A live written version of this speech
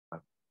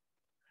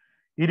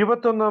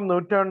21ാം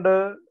നൂറ്റാണ്ട്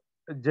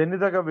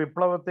ജനിതക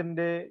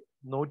വിപ്ലവത്തിന്റെ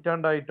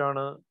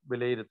നൂറ്റാണ്ടായിട്ടാണ്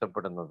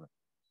വിലയിരുത്തപ്പെടുന്നത്.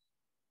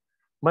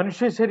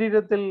 മനുഷ്യ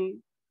ശരീരത്തിൽ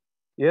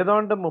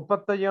ഏതാണ്ട്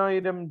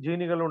 35,000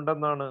 ജീനുകൾ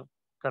ഉണ്ടെന്നാണ്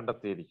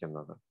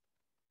കണ്ടെത്തിയിരിക്കുന്നത്.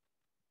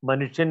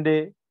 മനുഷ്യന്റെ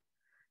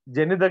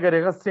ജനിതക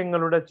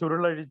രഹസ്യങ്ങളുടെ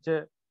ചുരുളഴിച്ച്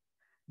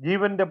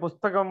ജീവന്റെ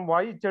പുസ്തകം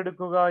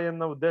വായിച്ചെടുക്കുക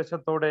എന്ന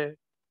ഉദ്ദേശത്തോടെ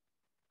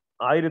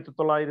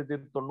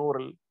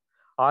 1990-ൽ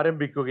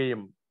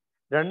ആരംഭിക്കുകയും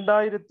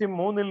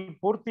 2003-ൽ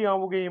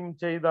പൂർത്തിയാവുകയും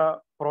ചെയ്ത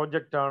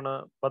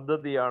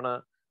പദ്ധതിയാണ്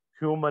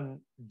ഹ്യൂമൻ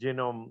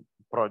ജിനോം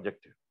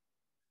പ്രോജക്റ്റ്.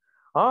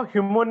 ആ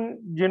ഹ്യൂമൻ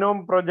ജിനോം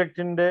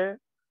പ്രോജക്റ്റിന്റെ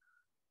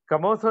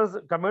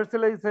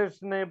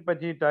കമേഴ്സ്യലൈസേഷനെ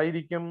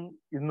പറ്റിയിട്ടായിരിക്കും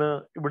ഇന്ന്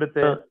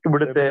ഇവിടുത്തെ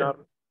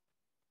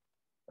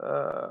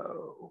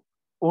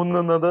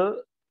ഊന്നുന്നത്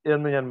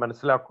എന്ന് ഞാൻ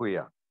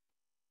മനസ്സിലാക്കുകയാണ്.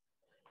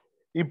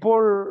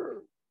 ഇപ്പോൾ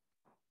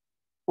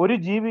ഒരു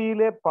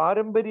ജീവിയിലെ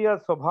പാരമ്പര്യ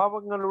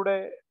സ്വഭാവങ്ങളുടെ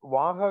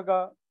വാഹക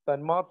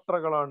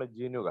തന്മാത്രകളാണ്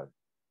ജീനുകൾ.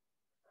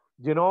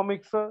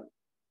 Genomics,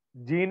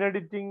 gene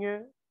editing,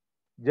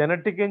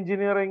 genetic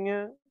engineering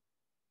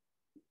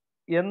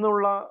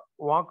എന്നുള്ള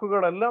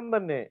വാക്കുകളെല്ലാം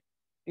തന്നെ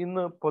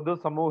ഇന്ന്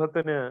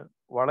പൊതുസമൂഹത്തിന്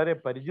വളരെ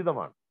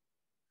പരിചിതമാണ്.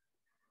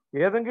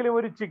 ഏതെങ്കിലും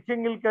ഒരു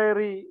ചിക്കിങ്ങിൽ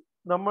കയറി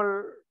നമ്മൾ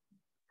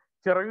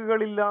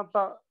ചിറകുകളില്ലാത്ത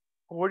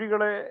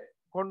കോഴികളെ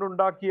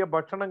കൊണ്ടുണ്ടാക്കിയ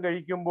ഭക്ഷണം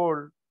കഴിക്കുമ്പോൾ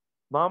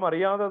നാം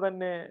അറിയാതെ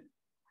തന്നെ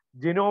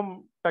ജിനോം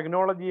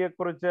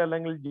ടെക്നോളജിയെക്കുറിച്ച്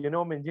അല്ലെങ്കിൽ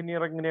ജിനോം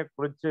എഞ്ചിനീയറിങ്ങിനെ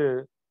കുറിച്ച്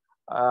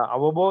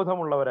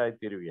അവബോധമുള്ളവരായി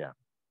തീരുകയാണ്.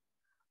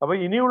 അപ്പൊ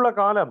ഇനിയുള്ള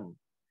കാലം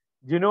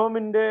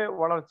ജിനോമിന്റെ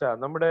വളർച്ച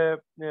നമ്മുടെ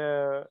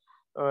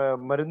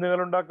മരുന്നുകൾ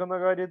ഉണ്ടാക്കുന്ന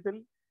കാര്യത്തിൽ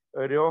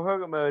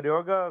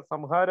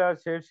രോഗസംഹാര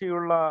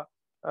ശേഷിയുള്ള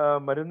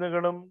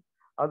മരുന്നുകളും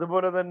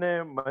അതുപോലെ തന്നെ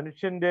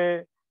മനുഷ്യന്റെ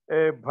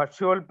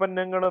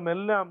ഭക്ഷ്യോൽപ്പന്നങ്ങളും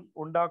എല്ലാം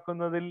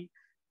ഉണ്ടാക്കുന്നതിൽ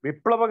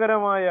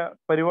വിപ്ലവകരമായ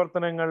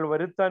പരിവർത്തനങ്ങൾ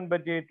വരുത്താൻ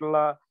പറ്റിയിട്ടുള്ള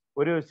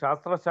ഒരു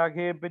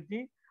ശാസ്ത്രശാഖയെ പറ്റി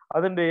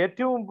അതിൻ്റെ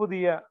ഏറ്റവും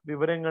പുതിയ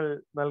വിവരങ്ങൾ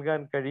നൽകാൻ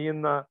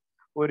കഴിയുന്ന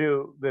ഒരു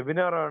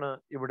വെബിനാറാണ്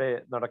ഇവിടെ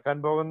നടക്കാൻ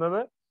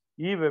പോകുന്നത്.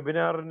 ഈ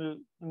വെബിനാറിന്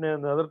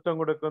നേതൃത്വം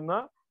കൊടുക്കുന്ന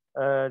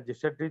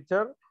Jisha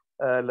teacher,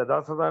 Lata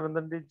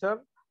Sadanandan teacher,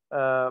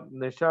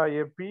 Nisha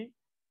AP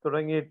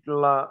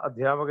തുടങ്ങിയിട്ടുള്ള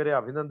അധ്യാപകരെ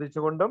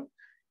അഭിനന്ദിച്ചുകൊണ്ടും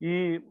ഈ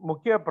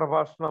മുഖ്യ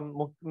പ്രഭാഷണം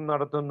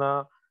നടത്തുന്ന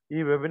ഈ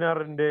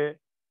വെബിനാറിന്റെ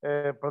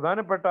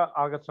പ്രധാനപ്പെട്ട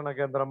ആകർഷണ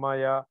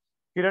കേന്ദ്രമായ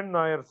കിരൺ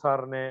നായർ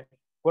സാറിനെ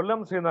കൊല്ലം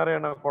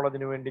ശ്രീനാരായണ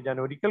കോളേജിന് വേണ്ടി ഞാൻ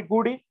ഒരിക്കൽ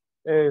കൂടി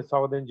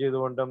സ്വാഗതം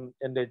ചെയ്തുകൊണ്ടും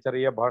എൻ്റെ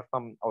ചെറിയ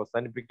ഭാഷണം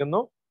അവസാനിപ്പിക്കുന്നു.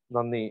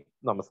 നന്ദി,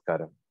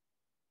 നമസ്കാരം.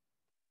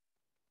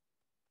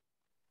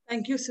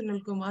 Thank you, Sunil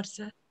Kumar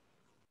sir.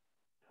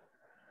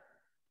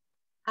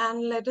 And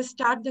let us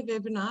start the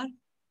webinar.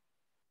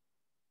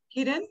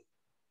 Kiran,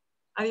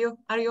 are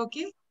you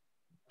okay?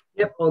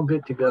 Yep, all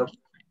good to go. Okay.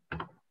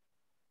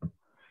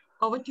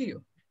 Over to you.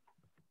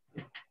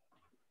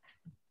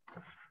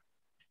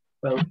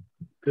 Well,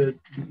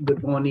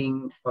 good morning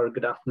or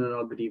good afternoon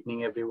or good evening,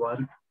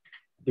 everyone,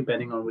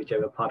 depending on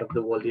whichever part of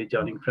the world you're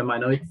joining from. I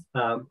know it's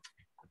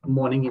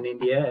morning in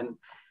India and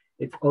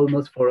it's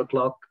almost 4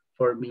 o'clock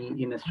for me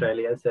in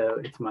Australia, so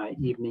it's my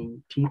evening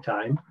tea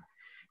time.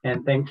 And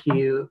thank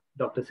you,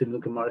 Dr.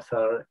 Sunil Kumar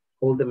sir,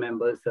 all the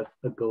members of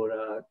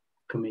Agora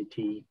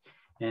committee,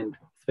 and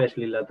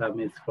especially Lata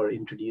Miss for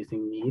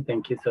introducing me.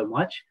 Thank you so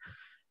much.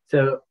 So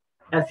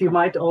as you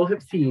might all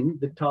have seen,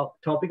 the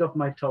topic of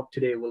my talk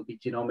today will be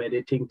genome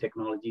editing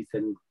technologies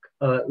and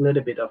a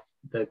little bit of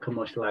the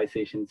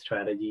commercialization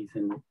strategies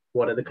and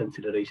what are the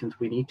considerations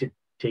we need to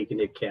take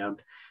into account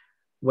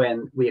when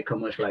we are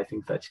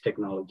commercializing such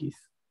technologies.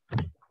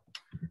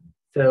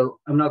 So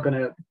I'm not going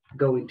to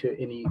go into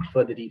any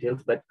further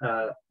details, but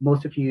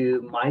most of you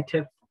might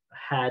have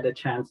had a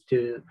chance to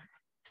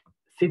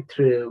sit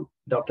through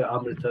Dr.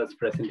 Amrita's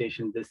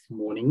presentation this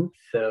morning.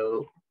 So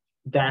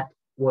that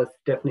was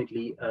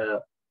definitely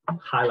a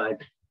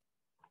highlight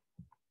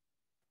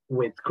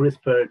with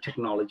CRISPR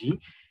technology.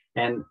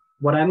 And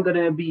what I'm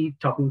going to be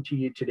talking to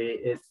you today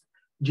is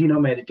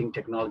genome editing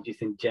technologies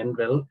in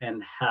general and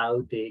how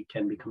they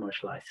can be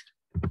commercialized.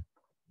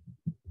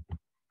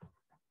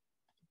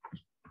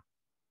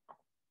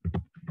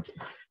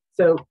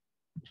 So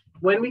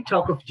when we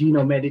talk of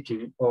genome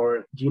editing or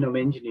genome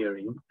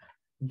engineering,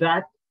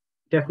 that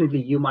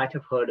definitely you might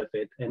have heard of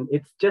it. And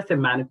it's just a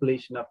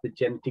manipulation of the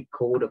genetic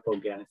code of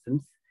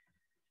organisms.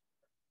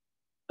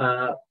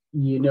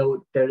 You know,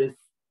 there is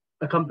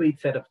a complete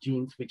set of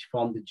genes which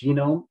form the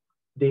genome.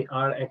 They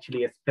are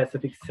actually a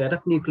specific set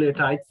of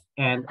nucleotides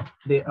and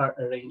they are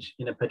arranged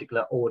in a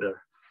particular order.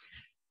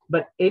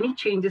 But any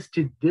changes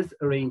to this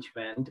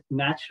arrangement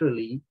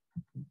naturally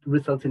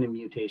results in a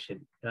mutation.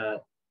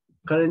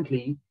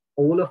 Currently,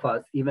 all of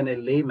us, even a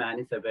layman,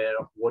 is aware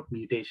of what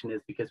mutation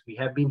is because we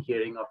have been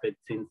hearing of it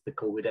since the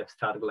COVID have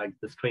started. Like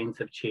the strains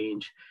have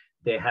changed.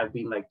 There have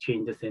been like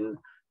changes in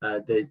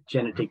the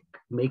genetic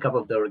makeup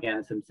of the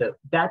organism. So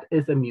that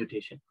is a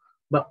mutation.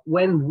 But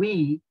when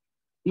we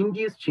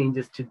induce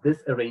changes to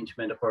this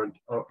arrangement of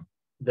or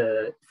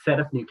the set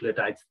of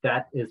nucleotides,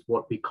 that is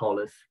what we call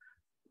as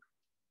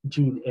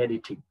gene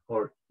editing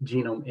or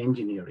genome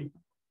engineering.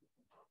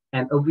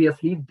 And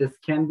obviously, this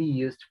can be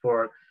used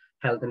for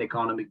health and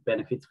economic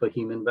benefits for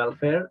human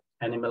welfare,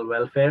 animal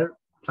welfare,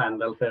 plant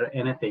welfare,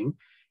 anything.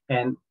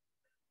 And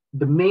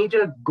the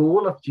major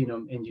goal of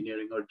genome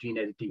engineering or gene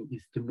editing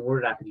is to more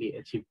rapidly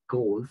achieve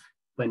goals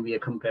when we are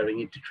comparing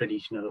it to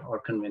traditional or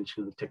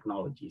conventional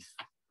technologies.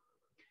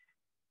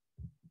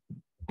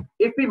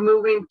 If we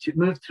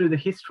move through the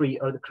history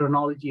or the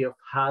chronology of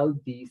how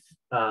these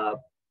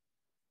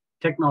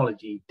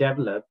technology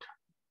developed,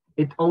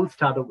 it all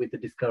started with the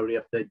discovery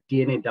of the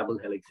DNA double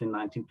helix in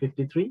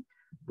 1953,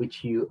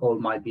 which you all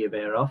might be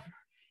aware of.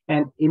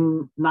 And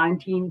in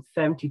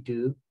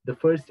 1972, the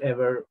first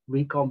ever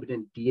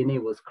recombinant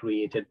DNA was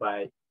created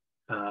by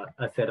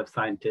a set of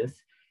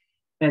scientists.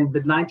 And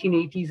the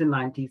 1980s and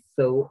 90s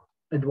saw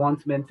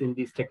advancements in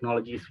these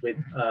technologies with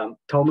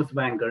Thomas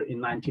Wenger in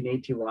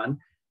 1981.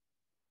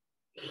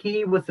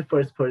 He was the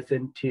first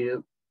person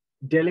to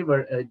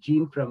deliver a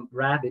gene from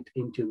rabbit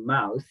into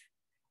mouse,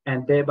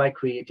 and thereby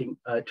creating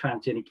a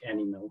transgenic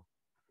animal.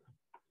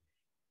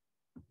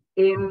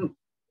 In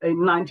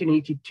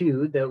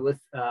 1982, there was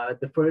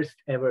the first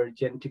ever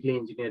genetically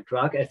engineered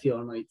drug. As you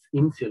all know, it's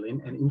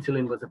insulin, and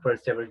insulin was the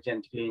first ever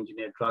genetically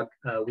engineered drug,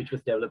 which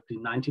was developed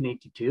in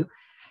 1982.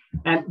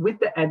 And with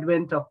the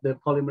advent of the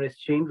polymerase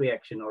chain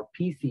reaction, or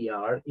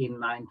PCR, it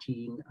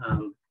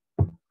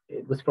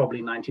was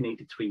probably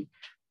 1983,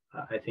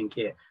 I think,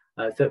 yeah.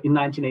 So in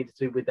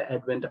 1983, with the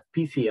advent of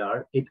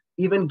PCR, it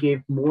even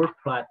gave more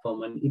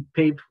platform and it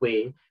paved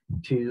way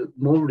to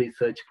more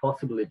research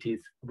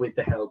possibilities with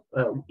the help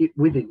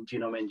within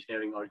genome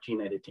engineering or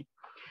gene editing.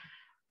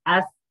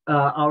 As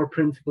our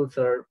principals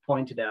are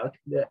pointed out,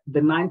 the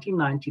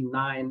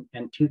 1999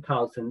 and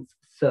 2000s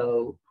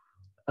saw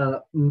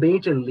a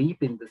major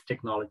leap in this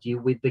technology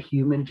with the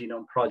Human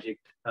Genome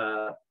Project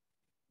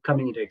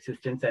coming into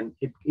existence, and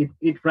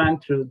it ran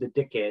through the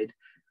decade,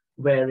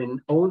 wherein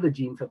all the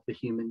genes of the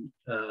human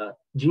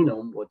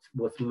genome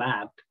was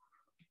mapped.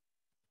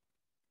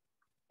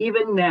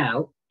 Even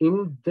now,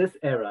 in this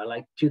era,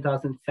 like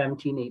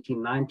 2017,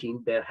 18,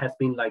 19, there has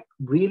been like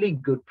really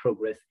good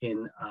progress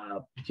in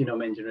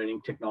genome engineering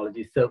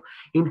technology. So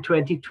in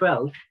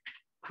 2012,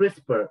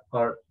 CRISPR,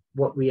 or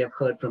what we have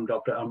heard from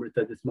Dr.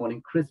 Amrita this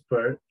morning,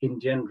 CRISPR in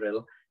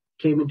general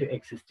came into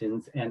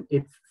existence, and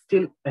it's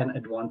still an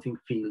advancing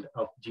field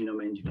of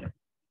genome engineering.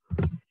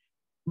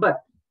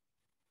 But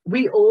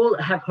we all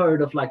have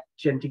heard of like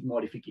genetic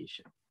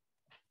modification.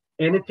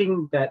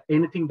 Anything that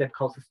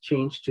causes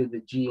change to the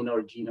gene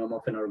or genome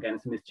of an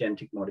organism is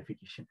genetic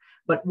modification.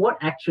 But what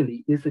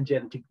actually is a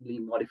genetically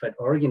modified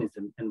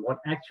organism, and what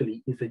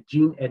actually is a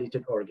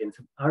gene-edited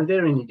organism? Are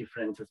there any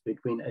differences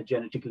between a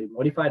genetically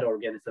modified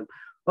organism?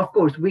 Of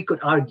course, we could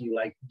argue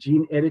like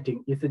gene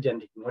editing is a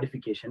genetic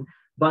modification,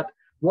 but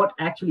what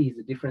actually is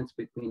the difference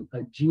between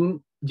a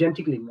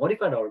genetically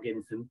modified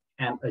organism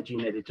and a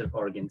gene-edited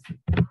organism?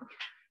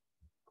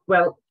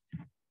 Well,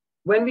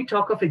 when we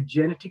talk of a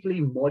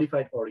genetically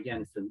modified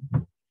organism,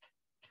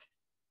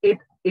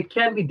 it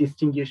can be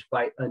distinguished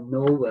by a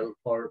novel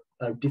or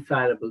a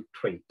desirable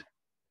trait.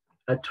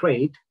 A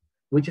trait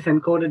which is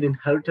encoded in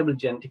heritable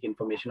genetic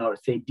information, or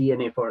say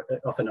DNA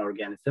of an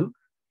organism,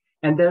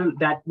 and then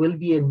that will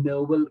be a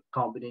novel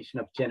combination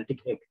of genetic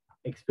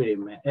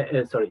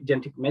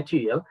genetic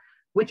material,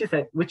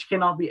 which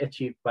cannot be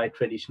achieved by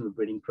traditional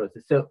breeding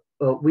process. So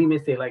we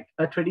may say like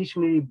a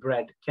traditionally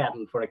bred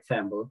cattle, for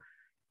example,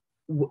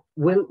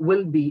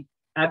 will be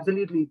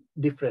absolutely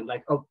different.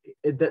 Like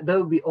there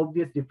will be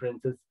obvious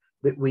differences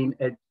between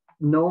a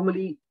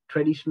normally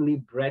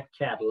traditionally bred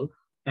cattle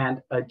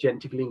and a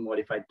genetically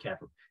modified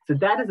cattle. So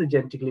that is a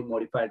genetically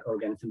modified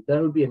organism.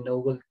 There will be a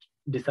novel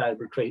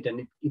desirable trait,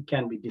 and it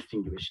can be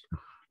distinguished.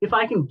 If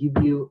I can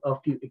give you a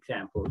few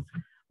examples,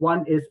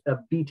 one is a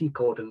BT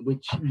cotton,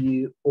 which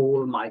you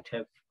all might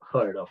have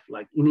heard of.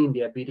 Like in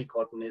India, BT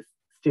cotton is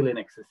still in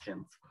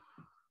existence,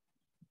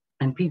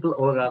 and people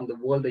all around the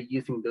world are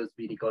using those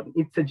BT cotton.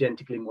 It's a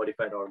genetically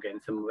modified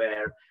organism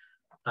where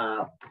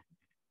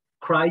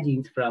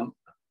crygenes from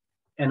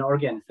an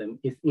organism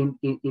is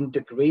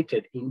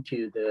integrated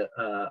into the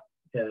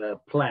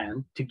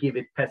plant to give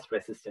it pest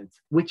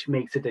resistance, which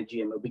makes it a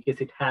GMO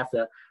because it has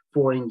a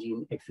foreign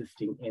gene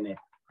existing in it.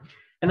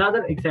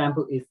 Another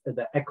example is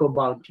the Aqua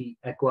Bounty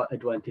Aqua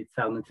Advantage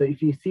salmon. So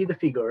if you see the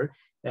figure,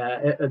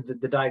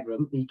 the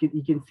diagram,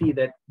 you can see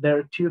that there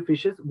are two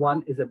fishes.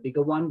 One is a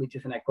bigger one, which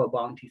is an Aqua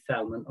Bounty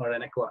salmon or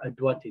an Aqua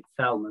Advantage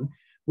salmon,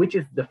 which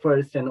is the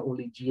first and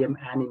only GM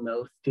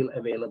animal still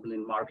available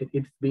in market.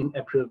 It's been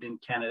approved in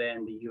Canada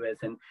and the US,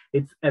 and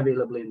it's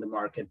available in the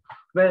market.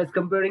 Whereas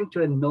comparing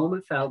to a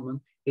normal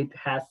salmon, it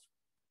has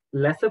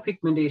lesser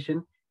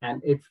pigmentation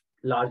and it's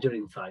larger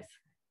in size.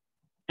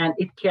 And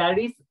it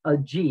carries a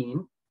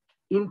gene,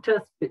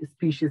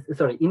 intraspecies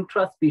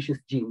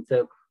gene.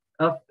 So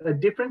a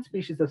different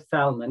species of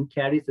salmon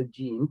carries a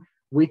gene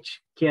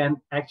which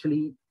can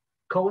actually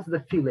cause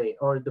the fillet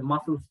or the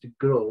muscles to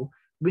grow,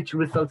 which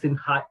results in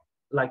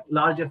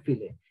larger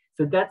fillet.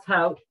 So that's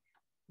how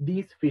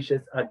these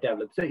fishes are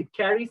developed. So it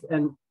carries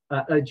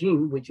a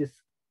gene which is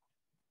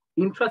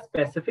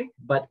intraspecific,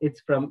 but it's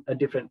from a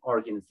different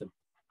organism.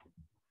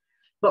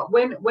 But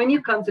when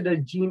you consider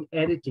gene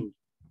editing,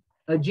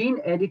 a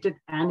gene-edited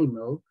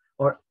animal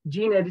or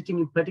gene editing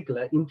in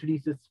particular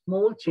introduces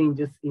small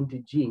changes into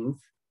genes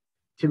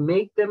to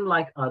make them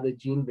like other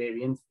gene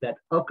variants that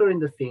occur in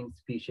the same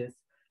species,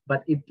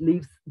 but it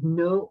leaves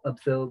no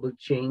observable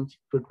change,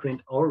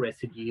 footprint, or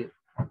residue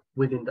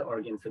within the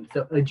organism.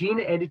 So a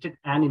gene-edited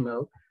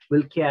animal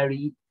will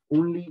carry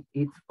only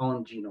its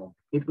own genome.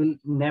 It will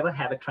never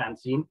have a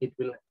transgene. It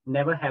will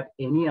never have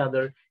any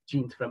other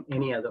genes from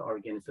any other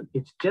organism.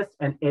 It's just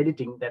an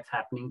editing that's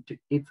happening to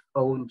its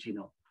own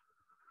genome.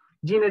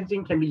 Gene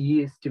editing can be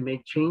used to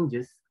make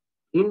changes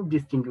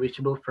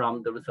indistinguishable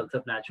from the results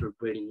of natural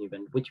breeding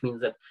event, which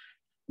means that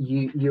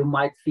you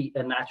might see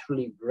a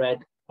naturally bred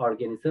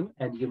organism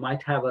and you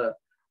might have a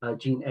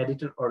gene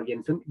edited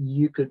organism.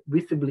 You could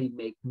visibly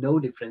make no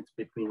difference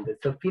between this.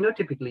 So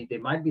phenotypically, they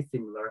might be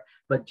similar,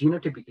 but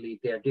genotypically,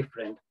 they are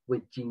different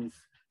with genes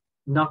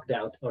knocked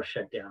out or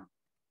shut down.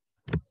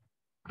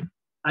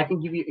 I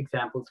can give you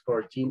examples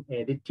for gene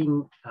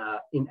editing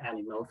in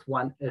animals.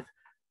 One is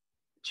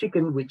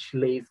chicken which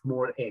lays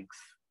more eggs,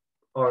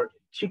 or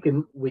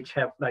chicken which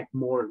have like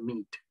more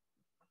meat.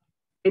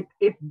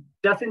 It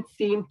doesn't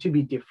seem to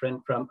be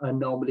different from a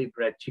normally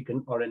bred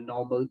chicken or a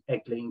normal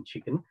egg-laying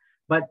chicken,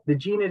 but the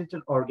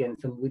gene-edited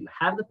organism will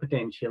have the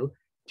potential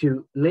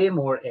to lay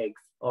more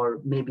eggs or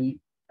maybe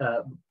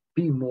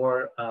be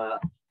more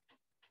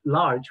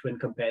large when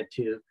compared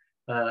to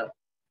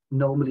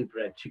normally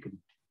bred chicken.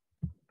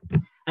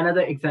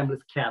 Another example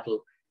is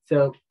cattle.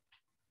 So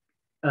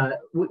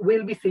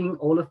we'll be seeing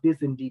all of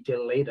this in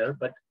detail later,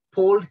 but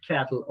polled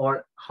cattle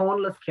or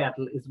hornless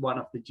cattle is one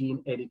of the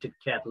gene-edited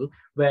cattle,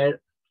 where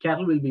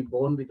cattle will be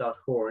born without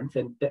horns,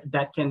 and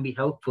that can be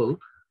helpful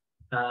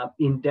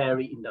in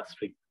dairy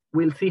industry.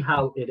 We'll see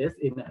how it is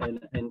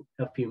in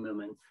a few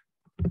moments.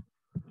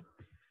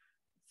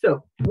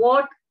 So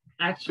what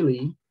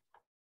actually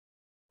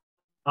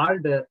are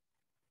the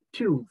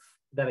tools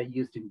that are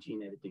used in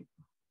gene editing?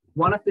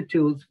 One of the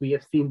tools we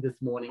have seen this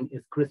morning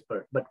is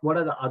CRISPR, but what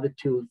are the other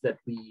tools that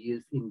we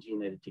use in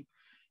gene editing?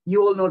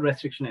 You all know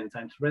restriction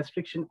enzymes.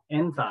 Restriction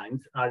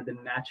enzymes are the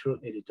natural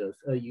editors.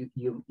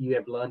 You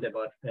have learned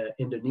about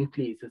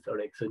endonucleases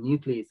or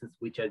exonucleases,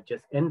 which are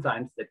just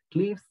enzymes that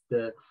cleaves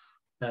the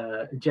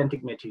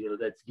genetic material,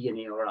 that's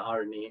DNA or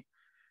RNA.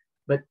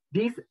 But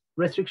these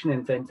restriction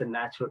enzymes are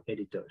natural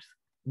editors.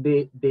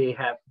 They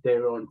have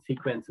their own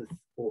sequences,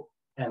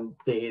 and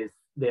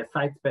they're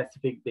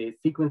site-specific, they're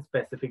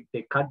sequence-specific,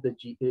 they cut the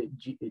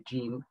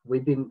gene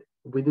within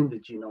the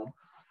genome.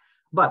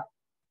 But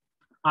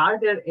are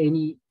there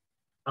any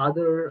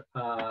other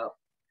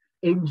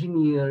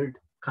engineered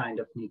kind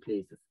of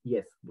nucleases?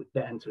 Yes,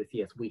 the answer is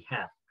yes, we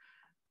have.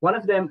 One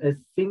of them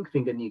is zinc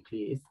finger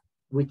nuclease,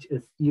 which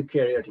is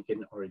eukaryotic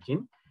in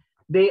origin.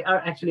 They are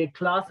actually a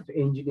class of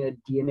engineered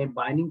DNA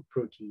binding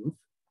proteins,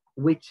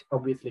 which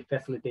obviously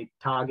facilitate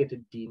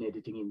targeted gene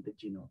editing in the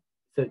genome.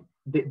 So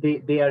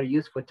they are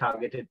used for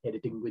targeted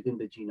editing within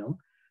the genome,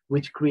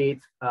 which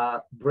creates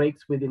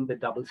breaks within the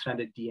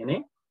double-stranded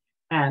DNA.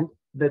 And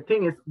the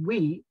thing is,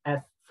 we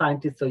as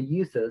scientists or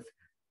users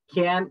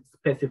can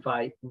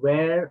specify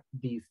where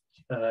these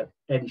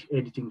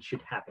editing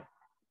should happen.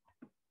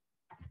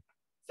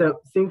 So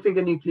zinc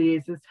finger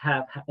nucleases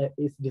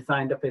is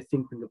designed of a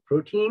zinc finger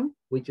protein,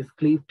 which is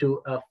cleaved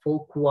to a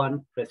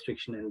FOLK1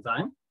 restriction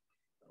enzyme,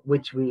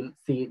 which we'll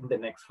see in the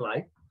next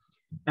slide.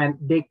 And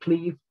they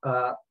cleave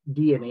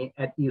DNA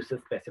at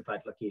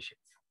user-specified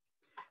locations.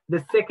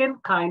 The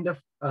second kind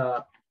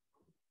of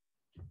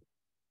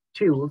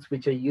tools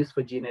which are used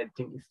for gene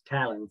editing is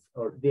TALENs,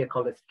 or they are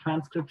called as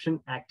transcription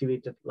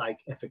activated like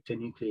effector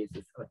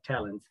nucleases, or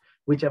TALENs,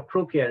 which are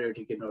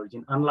prokaryotic in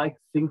origin. Unlike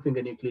zinc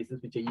finger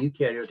nucleases, which are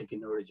eukaryotic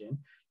in origin,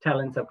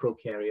 TALENs are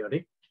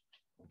prokaryotic.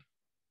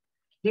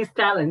 These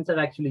TALENs are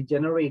actually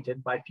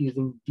generated by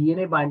fusing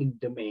DNA binding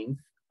domains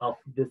of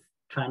this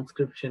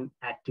transcription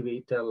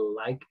activator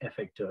like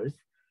effectors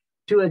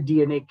to a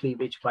DNA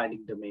cleavage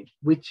binding domain,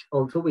 which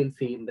also we'll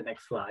see in the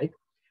next slide.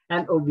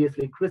 And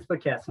obviously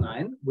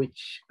CRISPR-Cas9,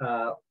 which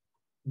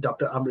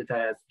Dr. Amrita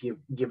has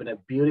given a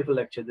beautiful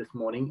lecture this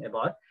morning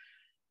about.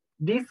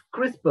 These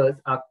CRISPRs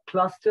are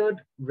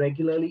clustered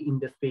regularly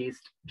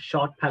interspaced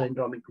short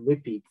palindromic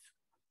repeats,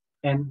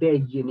 and they're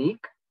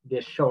unique,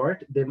 they're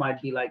short, they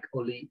might be like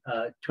only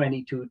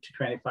 22 to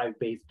 25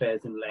 base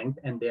pairs in length,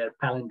 and they're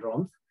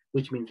palindromes,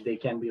 which means they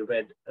can be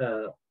read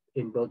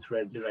in both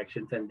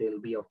directions and they'll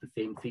be of the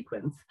same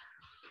sequence.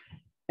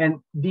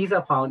 And these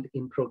are found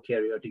in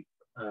prokaryotic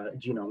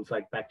genomes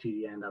like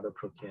bacteria and other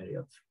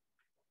prokaryotes.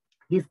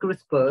 These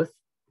CRISPRs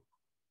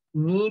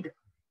need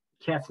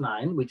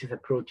Cas9, which is a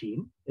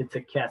protein. It's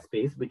a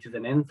caspase, which is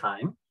an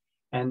enzyme,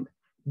 and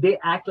they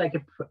act like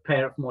a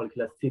pair of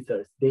molecular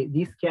scissors.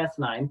 These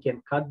Cas9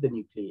 can cut the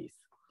nuclease,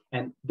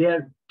 and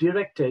they're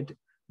directed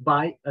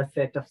by a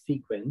set of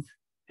sequence,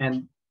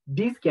 and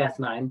these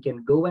Cas9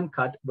 can go and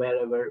cut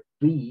wherever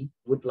we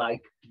would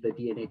like the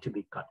DNA to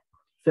be cut.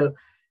 So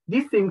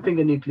these zinc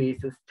finger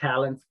nucleases,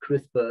 TALENs,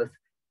 CRISPRs,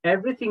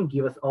 everything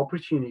give us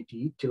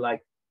opportunity to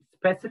like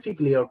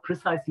specifically or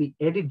precisely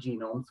edit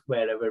genomes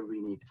wherever we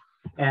need.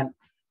 And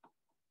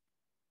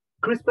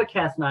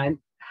CRISPR-Cas9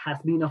 has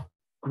been of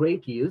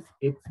great use.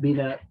 It's been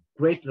a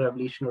great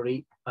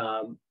revolutionary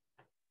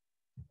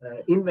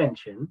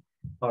invention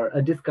or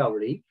a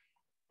discovery.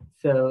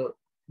 So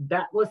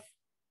that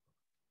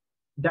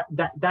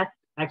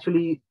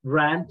actually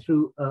ran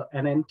through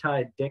an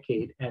entire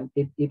decade, and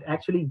it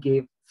actually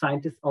gave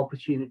scientists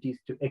opportunities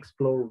to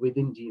explore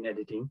within gene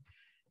editing.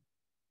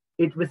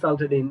 It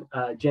resulted in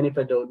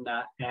Jennifer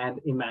Doudna and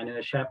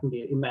Emmanuel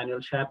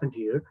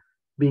Charpentier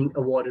being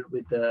awarded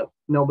with the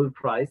Nobel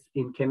Prize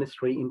in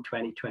Chemistry in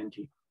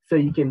 2020. So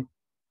you can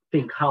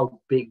think how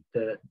big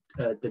the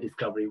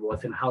discovery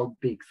was and how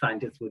big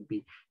scientists would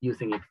be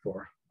using it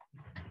for.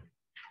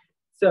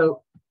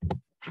 So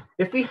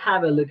if we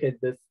have a look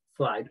at this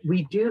slide,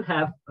 we do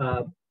have,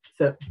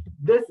 so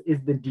this is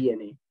the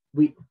DNA.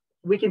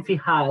 We can see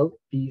how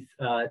these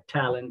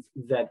talents,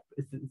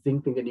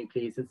 zinc finger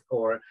nucleases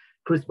or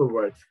CRISPR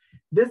works.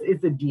 This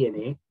is the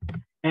DNA,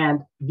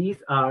 and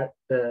these are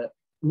the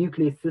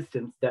nuclease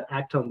systems that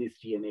act on this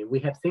DNA. We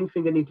have zinc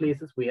finger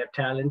nucleases, we have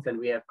talents, and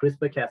we have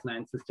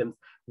CRISPR-Cas9 systems,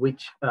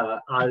 which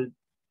are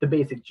the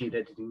basic gene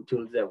editing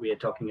tools that we are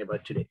talking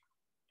about today.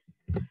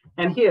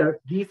 And here,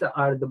 these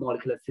are the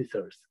molecular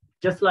scissors.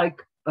 Just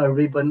like a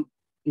ribbon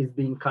is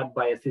being cut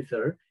by a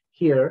scissor,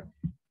 here,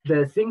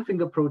 the zinc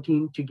finger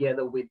protein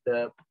together with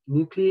the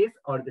nuclease,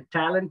 or the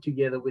talent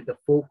together with the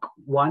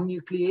FOC1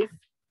 nuclease,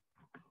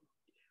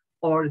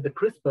 or the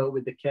CRISPR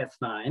with the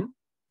Cas9,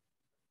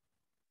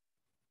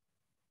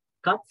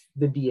 cuts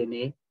the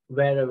DNA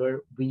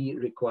wherever we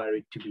require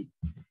it to be.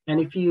 And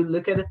if you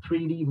look at a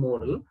 3D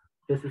model,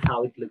 this is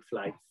how it looks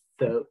like.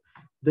 So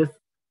this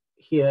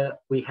here,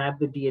 we have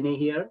the DNA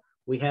here,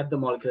 we have the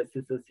molecular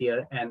scissors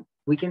here, and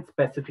we can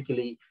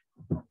specifically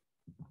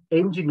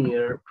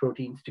engineer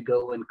proteins to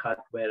go and cut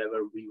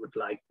wherever we would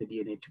like the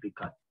DNA to be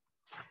cut.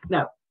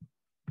 Now,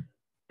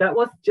 that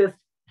was just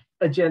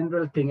a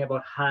general thing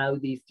about how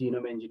these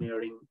genome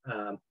engineering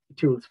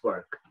tools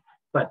work.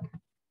 But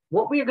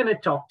what we're going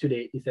to talk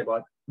today is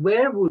about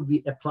where would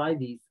we apply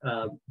these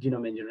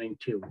genome engineering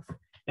tools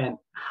and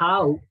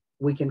how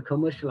we can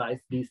commercialize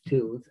these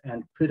tools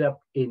and put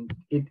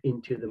it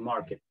into the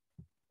market.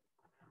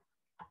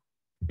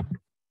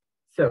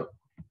 So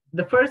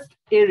the first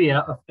area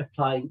of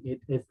applying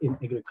it is in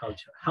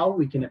agriculture. How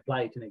we can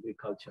apply it in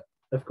agriculture.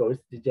 Of course,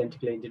 the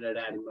genetically engineered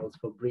animals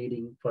for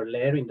breeding, for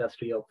layer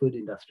industry or food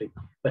industry,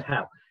 but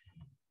how?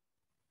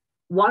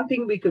 One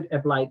thing we could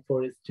apply it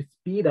for is to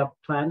speed up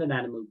plant and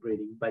animal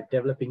breeding by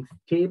developing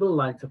stable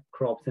lines of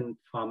crops and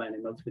farm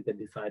animals with a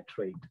desired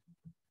trait.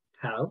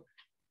 How?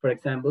 For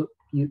example,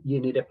 you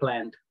need a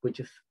plant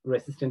which is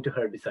resistant to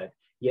herbicide.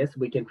 Yes,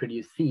 we can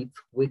produce seeds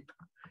with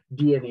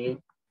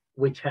DNA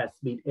which has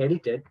been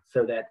edited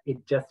so that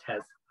it just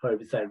has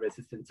herbicide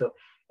resistance. So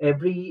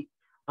every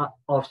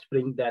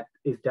offspring that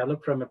is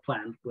developed from a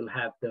plant will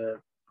have the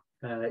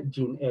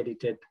gene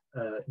edited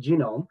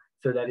genome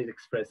so that it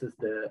expresses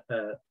the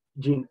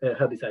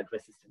herbicide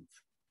resistance.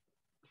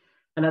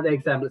 Another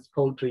example is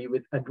poultry,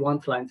 with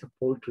advanced lines of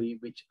poultry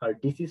which are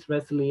disease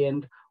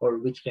resilient or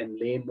which can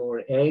lay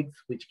more eggs,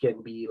 which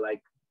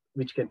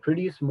can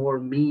produce more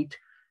meat,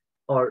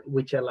 or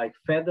which are like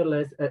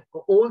featherless.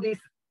 All these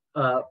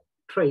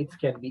traits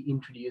can be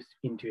introduced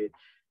into it.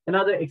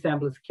 Another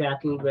example is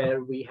cattle,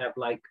 where we have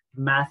like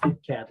massive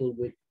cattle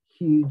with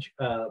huge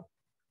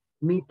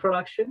meat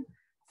production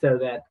so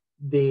that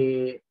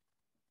they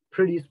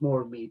produce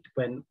more meat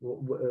when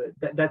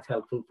that's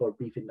helpful for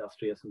beef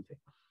industry or something.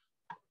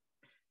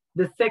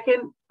 The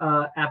second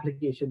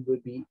application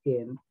would be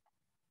in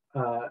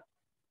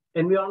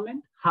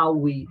environment, how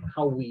we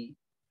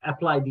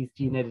apply these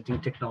gene editing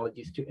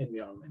technologies to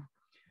environment.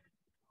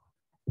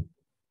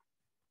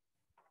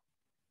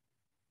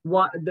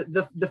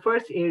 The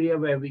first area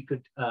where we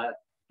could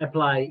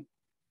apply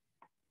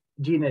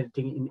gene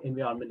editing in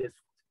environment is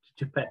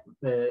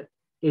to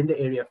in the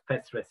area of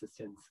pest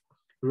resistance.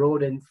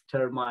 Rodents,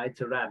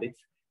 termites, rabbits,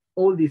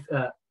 all these,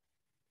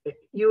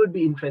 you would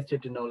be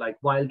interested to know, like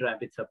wild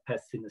rabbits are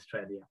pests in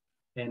Australia.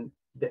 And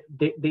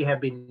they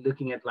have been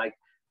looking at like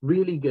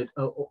really good,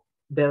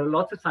 there are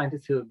lots of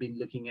scientists who have been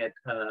looking at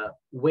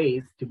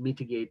ways to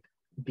mitigate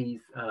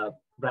these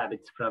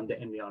rabbits from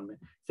the environment.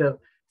 So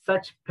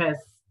such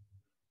pests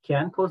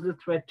can pose a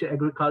threat to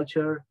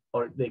agriculture,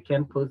 or they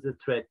can pose a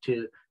threat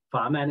to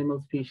farm animal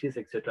species,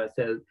 etc.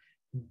 So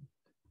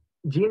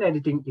gene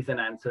editing is an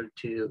answer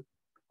to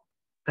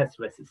pest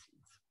resistance.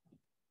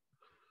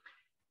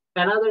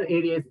 Another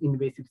area is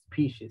invasive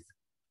species.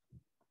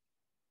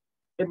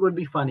 It would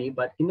be funny,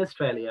 but in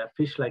Australia,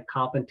 fish like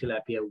carp and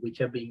tilapia, which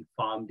are being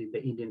farmed in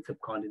the Indian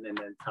subcontinent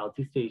and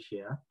Southeast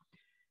Asia,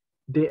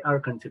 they are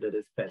considered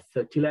as pests.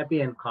 So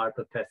tilapia and carp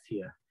are pests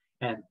here.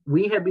 And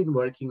we have been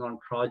working on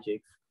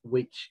projects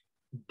which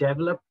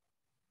develop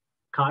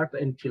carp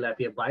and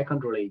tilapia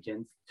biocontrol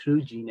agents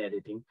through gene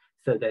editing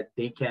so that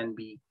they can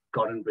be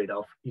gotten rid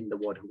of in the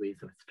waterways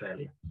of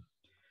Australia.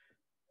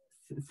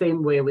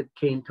 Same way with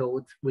cane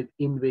toads, with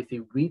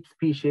invasive weed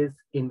species,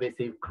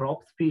 invasive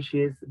crop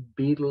species,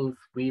 beetles,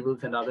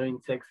 weevils, and other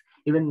insects.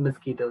 Even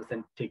mosquitoes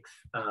and ticks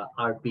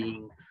are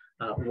being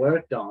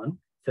worked on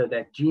so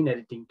that gene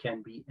editing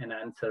can be an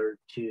answer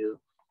to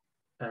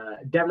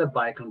develop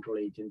biocontrol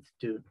agents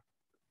to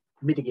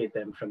mitigate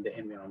them from the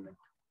environment.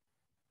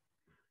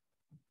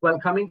 Well,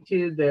 coming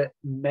to the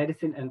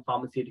medicine and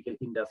pharmaceutical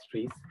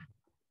industries,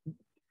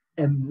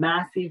 a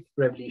massive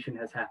revolution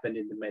has happened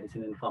in the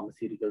medicine and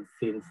pharmaceuticals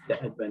since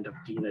the advent of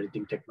gene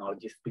editing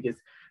technologies, because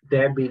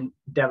there have been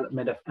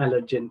development of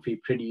allergen-free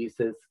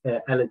producers,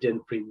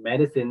 allergen-free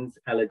medicines,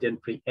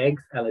 allergen-free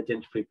eggs,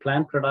 allergen-free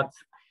plant products,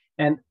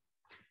 and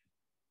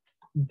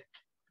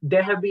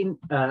there have been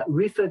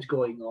research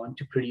going on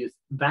to produce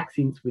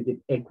vaccines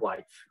within egg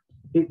whites.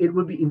 It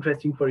would be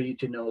interesting for you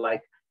to know,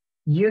 like,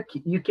 you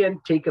can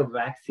take a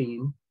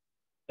vaccine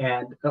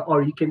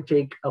or you can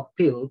take a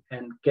pill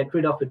and get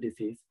rid of a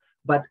disease,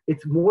 but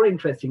it's more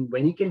interesting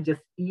when you can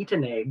just eat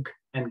an egg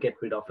and get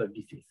rid of a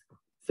disease.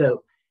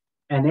 So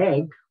an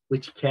egg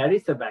which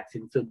carries a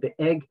vaccine, so the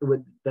egg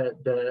with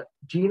the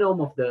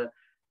genome of the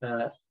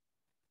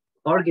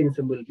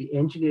organism will be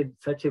engineered in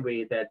such a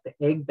way that the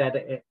egg that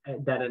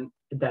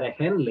a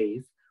hen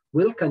lays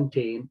will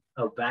contain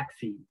a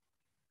vaccine.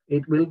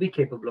 It will be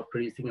capable of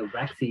producing a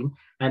vaccine,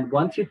 and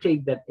once you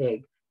take that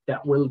egg,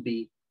 that will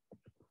be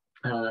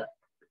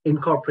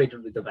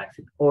incorporated with the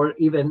vaccine. Or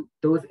even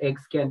those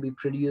eggs can be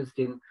produced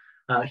in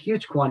a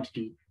huge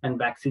quantity, and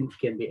vaccines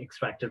can be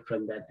extracted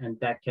from that, and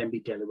that can be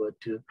delivered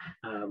to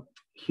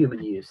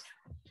human use.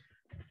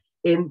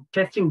 In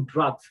testing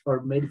drugs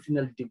or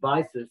medicinal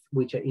devices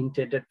which are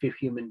intended for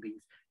human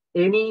beings,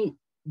 any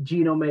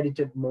genome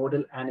edited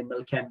model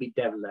animal can be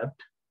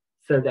developed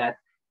so that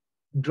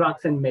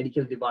drugs and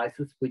medical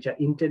devices which are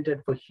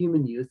intended for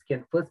human use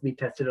can first be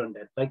tested on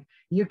that. Like,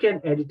 you can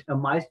edit a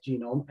mice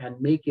genome and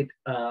make it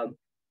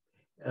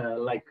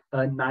like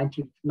a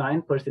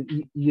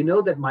 99%. You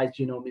know that mice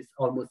genome is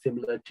almost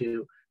similar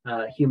to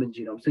human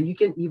genome. So you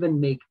can even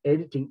make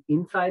editing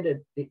inside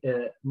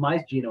a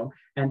mice genome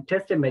and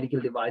test a medical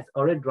device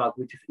or a drug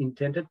which is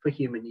intended for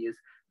human use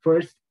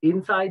first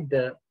inside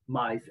the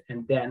mice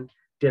and then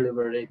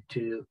deliver it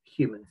to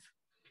humans.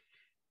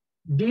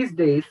 These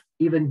days,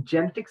 even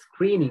genetic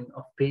screening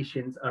of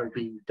patients are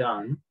being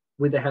done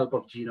with the help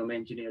of genome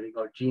engineering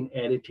or gene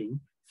editing,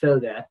 so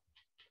that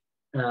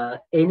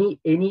any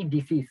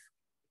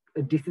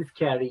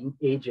disease-carrying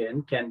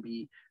agent can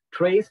be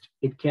traced,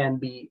 it can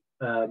be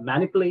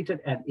manipulated,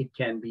 and it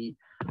can be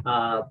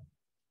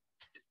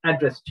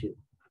addressed to.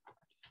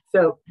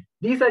 So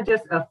these are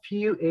just a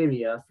few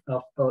areas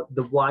of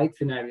the wide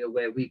scenario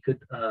where we could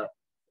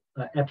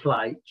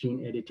apply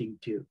gene editing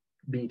to,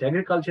 be it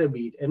agriculture,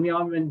 be it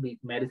environment, be it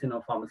medicine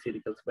or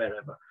pharmaceuticals,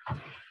 wherever.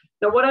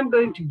 Now, what I'm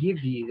going to give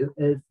you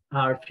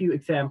are a few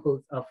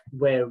examples of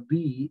where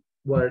we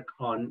work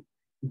on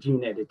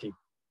gene editing.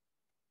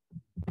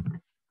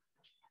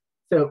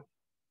 So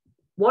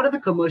what are the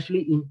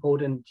commercially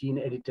important gene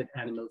edited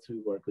animals we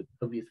work with?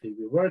 Obviously,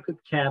 we work with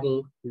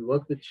cattle, we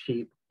work with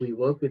sheep, we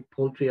work with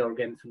poultry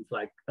organisms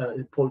like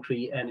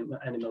poultry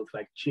animals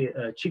like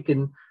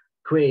chicken,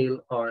 quail,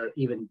 or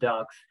even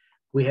ducks.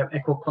 We have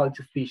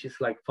aquaculture species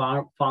like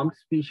farm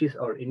species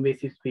or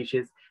invasive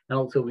species, and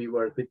also we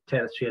work with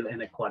terrestrial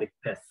and aquatic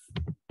pests.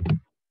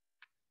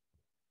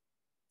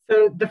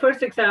 So the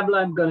first example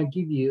I'm going to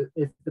give you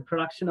is the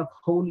production of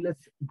hornless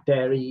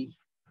dairy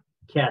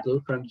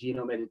cattle from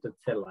genome edited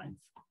cell lines.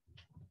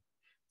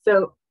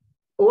 So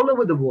all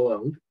over the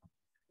world,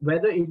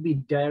 whether it be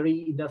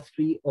dairy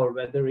industry or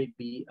whether it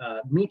be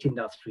meat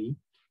industry,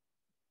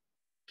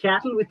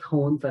 cattle with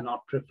horns are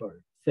not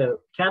preferred.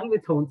 So cattle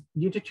with horns,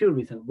 due to two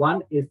reasons.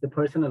 One is the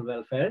personal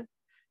welfare.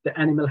 The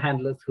animal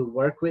handlers who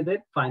work with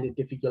it find it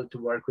difficult to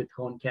work with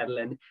horned cattle,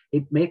 and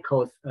it may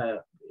cause,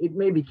 it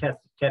may be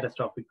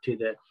catastrophic to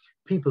the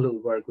people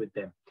who work with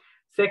them.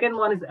 Second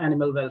one is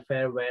animal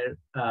welfare, where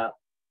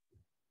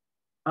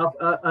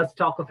a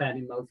stock of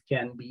animals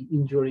can be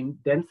injuring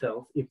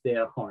themselves if they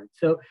are horned.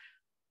 So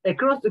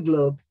across the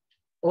globe,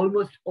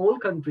 almost all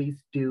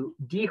countries do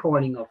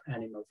dehorning of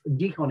animals,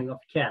 dehorning of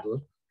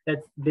cattle.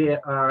 That's they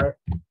are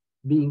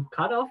being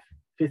cut off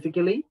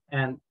physically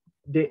and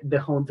the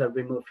horns are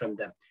removed from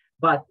them.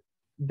 But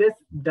this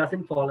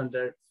doesn't fall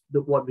under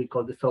what we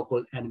call the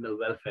so-called animal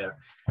welfare.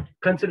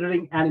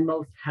 Considering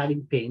animals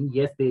having pain,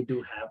 yes, they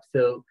do have.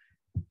 So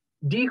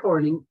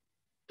dehorning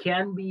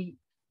can be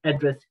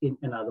addressed in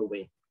another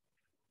way.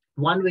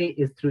 One way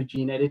is through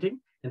gene editing,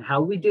 and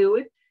how we do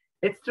it,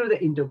 it's through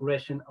the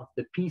integration of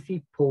the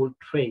PC pole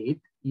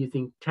trait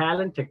using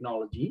TALEN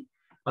technology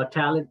or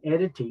TALEN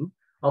editing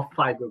of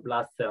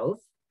fibroblast cells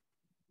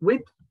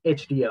with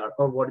HDR,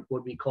 or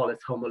what we call as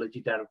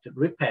homology-directed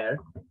repair,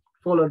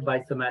 followed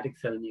by somatic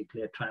cell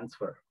nuclear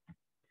transfer.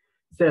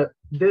 So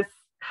this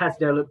has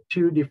developed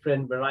two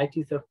different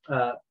varieties of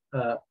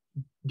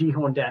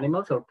dehorned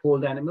animals or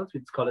polled animals,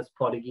 which is called as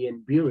Podigi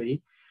and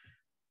Bury.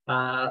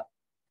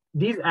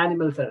 These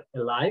animals are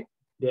alive,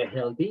 they're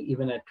healthy,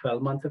 even at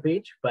 12 months of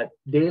age, but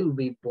they'll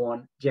be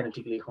born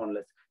genetically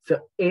hornless. So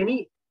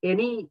any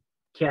any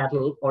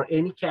cattle or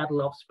any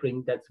cattle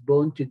offspring that's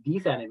born to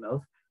these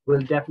animals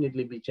will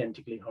definitely be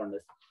genetically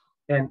harnessed.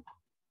 And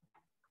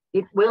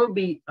it will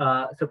be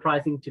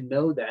surprising to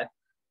know that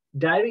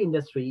dairy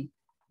industry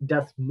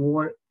does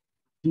more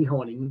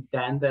dehorning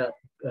than the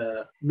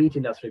meat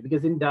industry,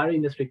 because in dairy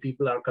industry,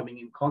 people are coming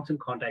in constant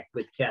contact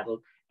with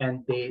cattle,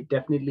 and they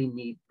definitely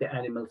need the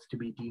animals to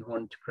be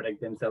dehorned to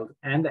protect themselves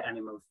and the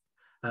animals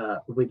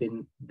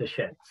within the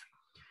sheds.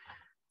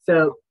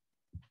 So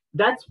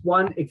that's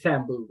one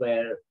example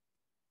where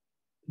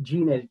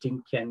gene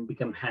editing can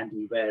become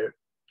handy, where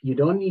you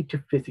don't need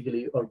to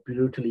physically or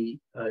brutally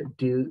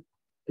do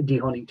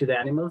dehorning to the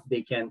animals.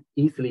 They can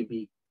easily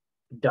be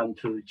done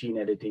through gene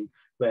editing,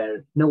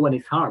 where no one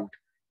is harmed.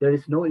 There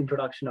is no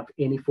introduction of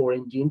any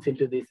foreign genes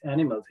into these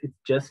animals. It's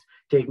just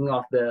taking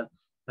off the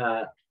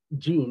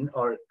gene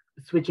or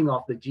switching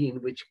off the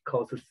gene, which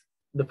causes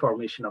the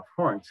formation of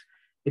horns.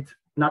 It's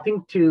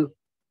nothing to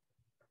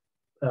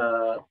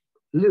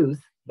lose,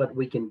 but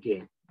we can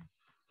gain.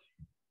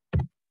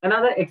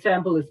 Another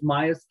example is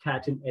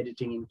myostatin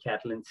editing in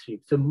cattle and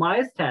sheep. So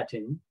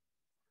myostatin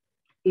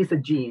is a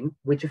gene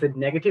which is a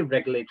negative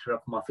regulator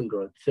of muscle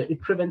growth. So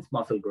it prevents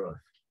muscle growth.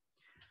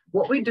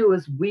 What we do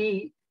is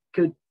we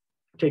could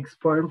take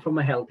sperm from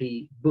a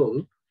healthy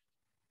bull,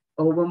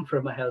 ovum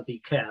from a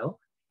healthy cow,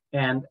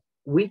 and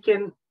we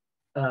can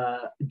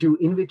do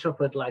in vitro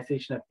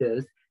fertilization of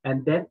those,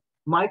 and then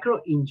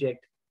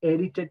micro-inject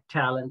edited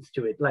talents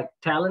to it, like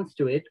talents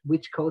to it,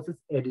 which causes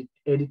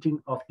editing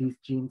of these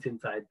genes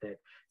inside there.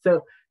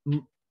 So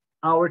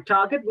our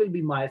target will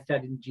be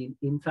myostatin gene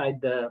inside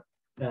the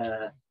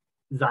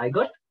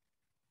zygote,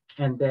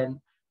 and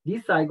then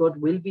these zygote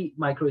will be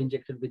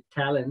micro-injected with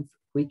talents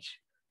which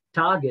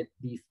target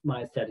these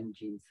myostatin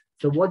genes.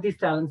 So what these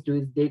talents do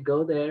is they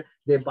go there,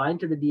 they bind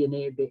to the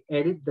DNA, they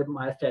edit the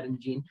myostatin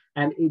gene,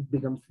 and it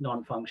becomes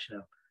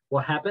non-functional.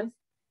 What happens?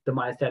 The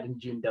myostatin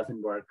gene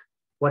doesn't work.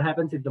 What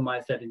happens if the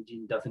myostatin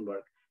gene doesn't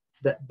work?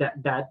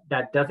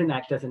 That doesn't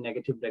act as a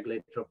negative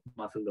regulator of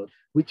muscle growth,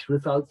 which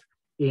results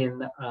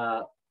in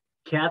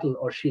cattle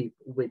or sheep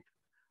with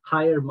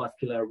higher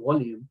muscular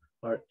volume.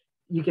 Or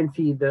you can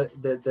see the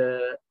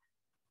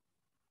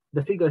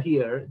figure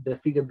here, the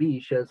figure B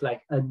shows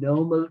like a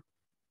normal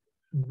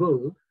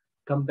bull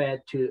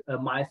compared to a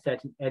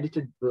myostatin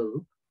edited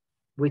bull,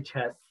 which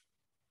has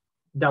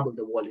double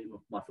the volume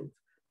of muscles,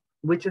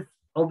 which is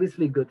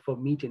obviously good for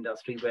meat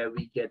industry, where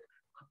we get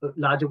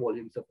larger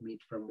volumes of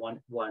meat from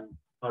one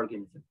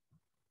organism.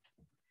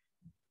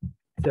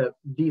 So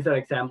these are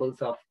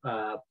examples of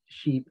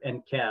sheep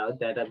and cow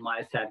that are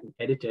myostatin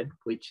edited,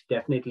 which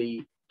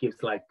definitely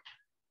gives like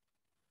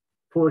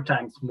 4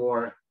 times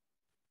more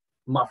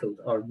muscles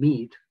or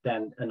meat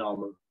than a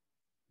normal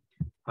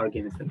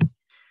organism.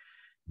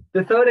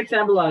 The third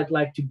example I'd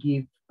like to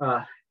give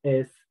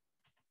is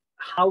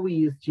how we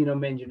use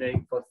genome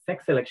engineering for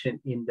sex selection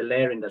in the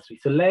layer industry.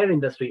 So layer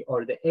industry,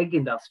 or the egg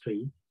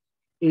industry,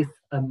 is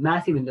a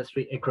massive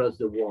industry across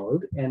the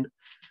world. And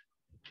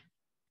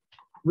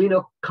we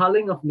know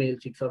culling of male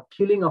chicks or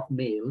killing of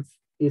males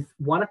is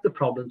one of the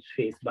problems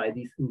faced by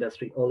this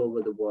industry all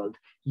over the world.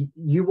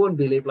 You won't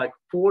believe, like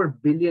 4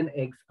 billion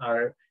eggs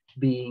are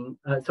being,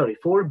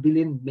 4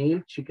 billion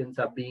male chickens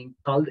are being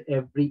culled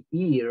every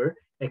year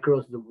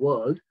across the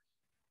world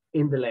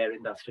in the layer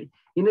industry.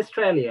 In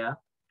Australia,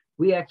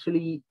 we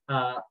actually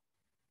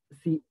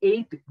see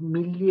 8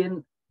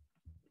 million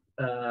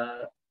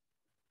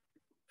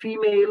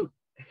female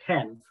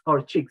hens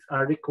or chicks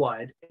are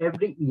required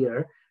every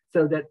year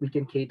so that we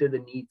can cater the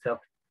needs of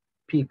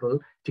people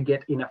to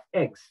get enough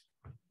eggs.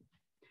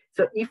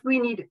 So if we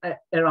need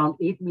around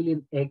 8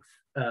 million eggs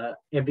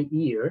every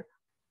year,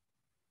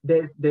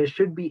 there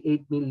should be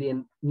 8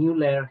 million new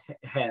layer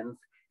hens.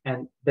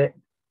 And that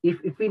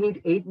if we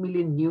need 8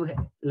 million new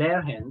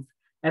layer hens,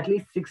 at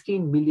least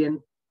 16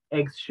 million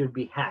eggs should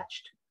be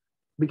hatched,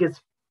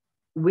 because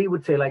we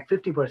would say like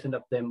 50%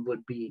 of them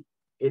would be,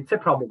 it's a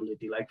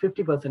probability, like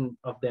 50%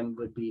 of them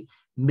would be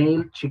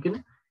male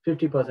chicken,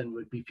 50%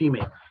 would be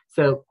female.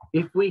 So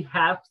if we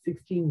have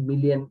 16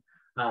 million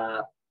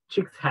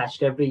chicks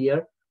hatched every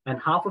year, and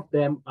half of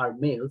them are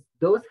males,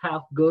 those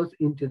half goes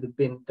into the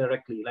bin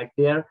directly, like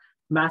they are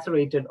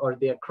macerated or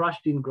they are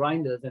crushed in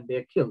grinders and they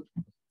are killed.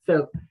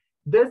 So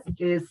this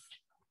is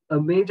a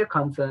major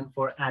concern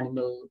for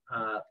animal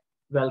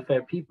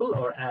welfare people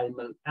or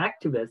animal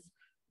activists,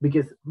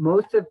 because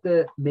most of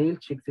the male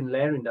chicks in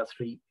layer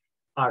industry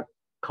are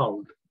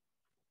culled.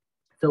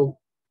 So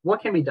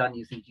what can be done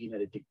using gene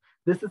editing?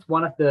 This is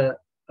one of the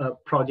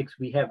projects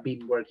we have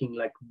been working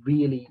like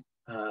really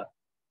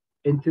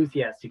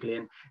enthusiastically.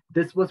 And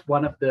this was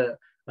one of the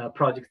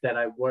projects that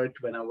I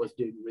worked when I was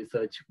doing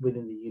research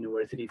within the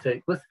university.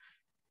 So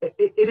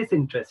it is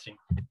interesting.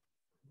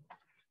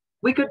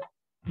 We could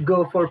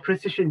go for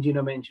precision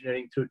genome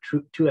engineering through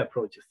two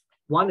approaches.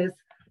 One is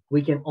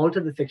we can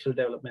alter the sexual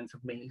developments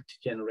of male to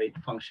generate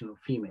functional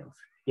females.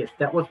 Yes,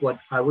 that was what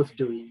I was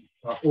doing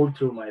all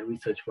through my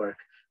research work.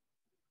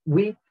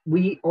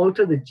 We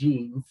alter the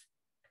genes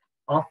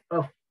of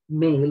a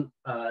male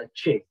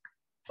chick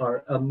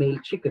or a male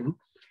chicken,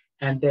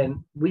 and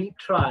then we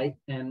try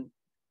and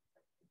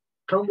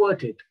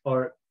convert it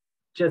or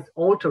just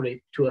alter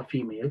it to a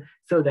female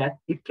so that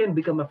it can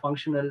become a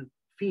functional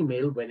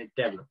female when it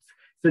develops.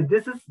 So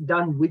this is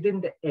done within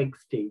the egg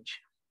stage.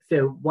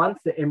 So once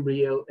the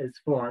embryo is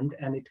formed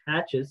and it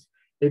hatches,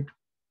 it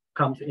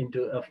comes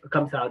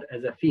out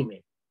as a female.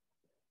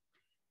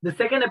 The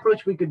second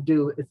approach we could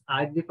do is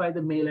identify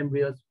the male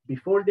embryos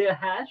before they are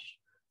hatched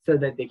so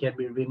that they can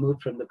be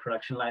removed from the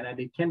production line, and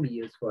it can be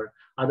used for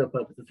other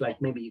purposes,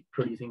 like maybe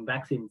producing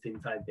vaccines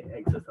inside the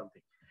eggs or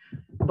something.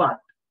 But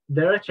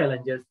there are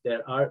challenges.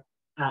 There are,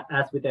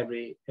 as with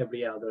every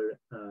other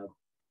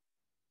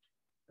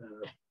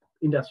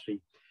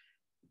industry,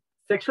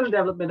 sexual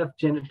development of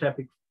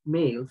genotypic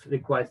males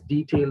requires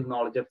detailed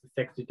knowledge of the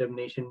sex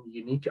determination.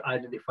 You need to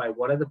identify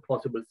what are the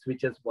possible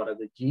switches, what are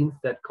the genes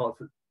that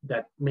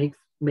makes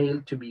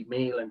male to be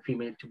male and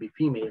female to be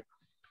female.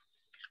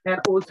 And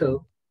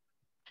also,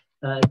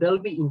 there'll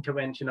be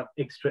intervention of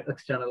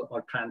external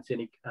or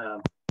transgenic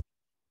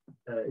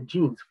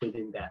genes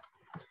within that.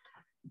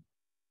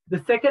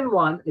 The second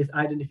one is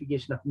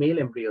identification of male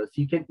embryos.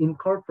 You can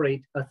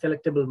incorporate a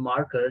selectable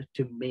marker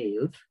to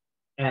males,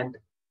 and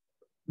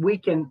we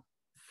can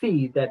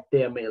see that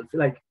they are males.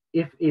 Like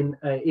if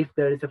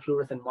there is a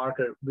fluorescent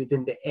marker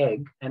within the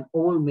egg and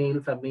all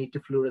males are made to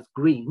fluoresce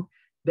green,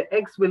 the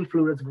eggs will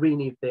fluoresce green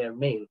if they are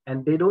male,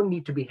 and they don't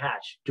need to be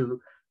hatched to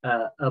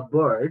a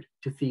bird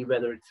to see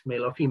whether it's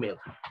male or female.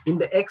 In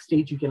the egg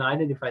stage, you can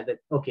identify that,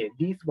 okay,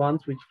 these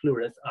ones which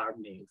fluoresce are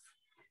males.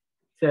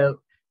 So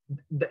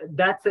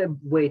that's a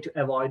way to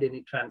avoid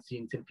any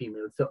transgenes in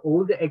females. So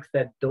all the eggs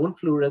that don't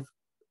fluoresce,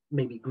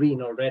 maybe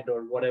green or red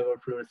or whatever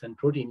fluorescent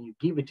protein you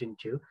give it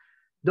into,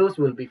 those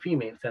will be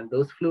females, and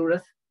those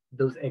fluoresce,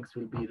 those eggs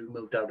will be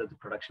removed out of the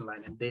production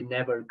line and they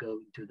never go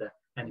into the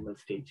animal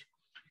stage.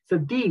 So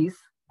these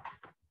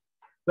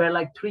were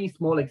like 3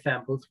 small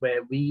examples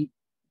where we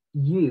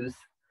use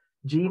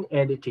gene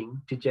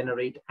editing to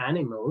generate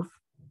animals,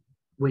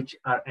 which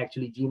are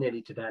actually gene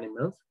edited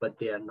animals, but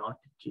they are not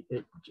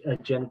a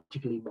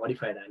genetically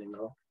modified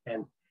animal,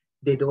 and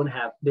they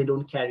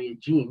don't carry a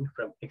gene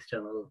from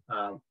external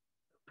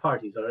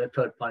parties or a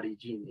third party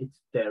gene. It's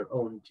their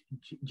own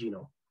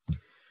genome.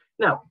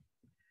 Now,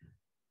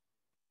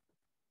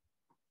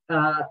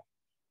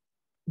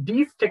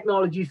 these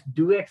technologies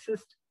do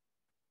exist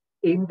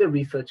in the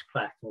research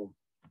platform,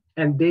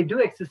 and they do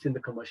exist in the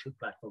commercial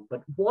platform.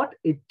 But what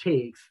it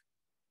takes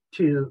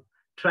to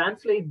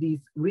translate these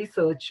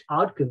research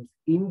outcomes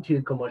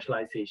into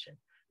commercialization,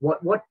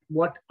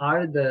 what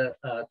are the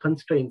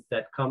constraints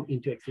that come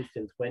into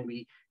existence when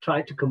we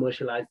try to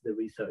commercialize the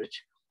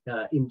research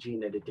in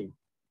gene editing?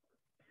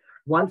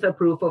 Once a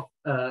proof of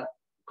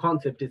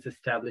concept is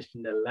established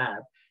in the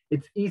lab,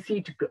 it's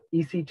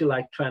easy to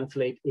like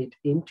translate it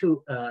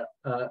into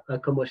a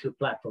commercial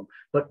platform.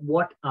 But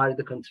what are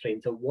the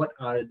constraints, or what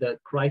are the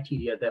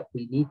criteria that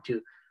we need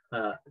to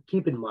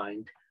keep in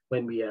mind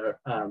when we are,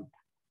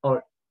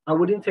 or I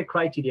wouldn't say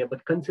criteria,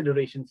 but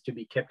considerations to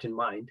be kept in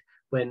mind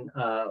when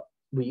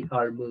we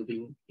are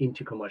moving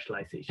into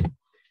commercialization.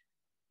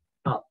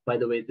 By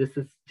the way, this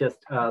is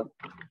just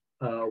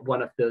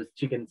one of those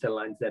chicken cell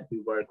lines that we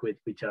work with,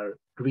 which are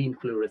green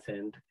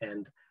fluorescent,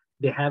 and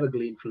they have a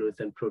green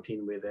fluorescent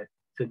protein with it.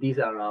 So these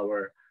are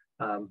our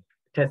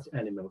test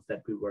animals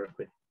that we work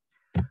with.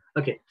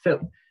 Okay, so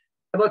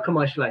about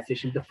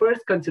commercialization, the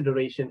first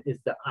consideration is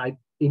the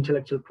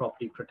intellectual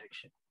property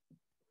protection.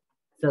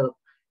 So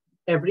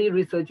every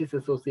research is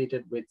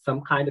associated with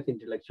some kind of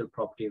intellectual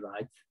property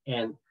rights,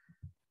 and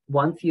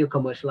once you're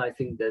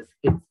commercializing this,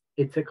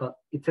 it's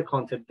a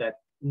concept that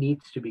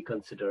needs to be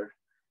considered,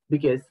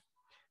 because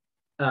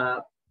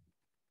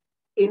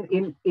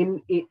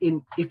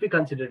if we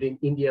consider it in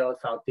India or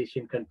South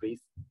Asian countries,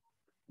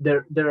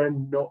 there are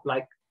no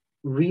like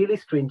really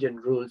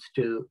stringent rules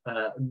to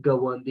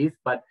govern these.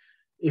 But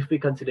if we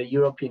consider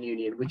European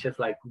Union, which has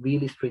like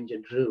really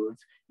stringent rules,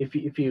 if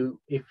you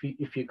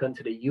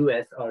consider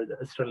US or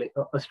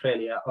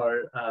Australia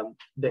or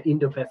the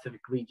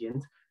Indo-Pacific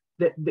regions,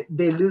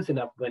 they loosen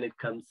up when it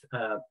comes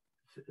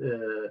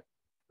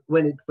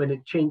when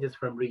it changes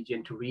from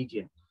region to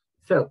region.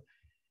 So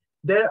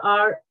there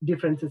are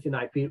differences in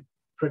IP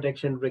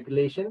protection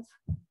regulations.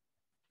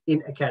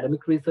 In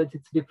academic research,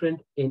 it's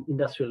different. In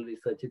industrial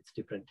research, it's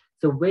different.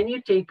 So when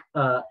you take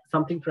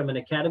something from an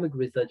academic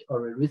research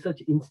or a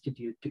research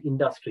institute to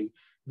industry,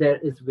 there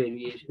is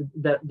variation.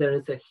 There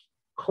is a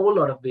whole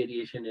lot of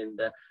variation in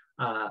the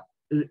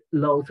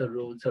laws or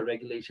rules or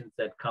regulations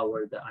that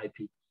cover the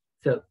IP.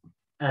 So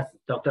as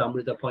Dr.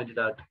 Amrita pointed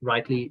out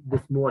rightly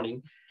this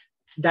morning,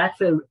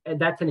 that's an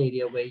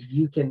area where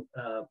you can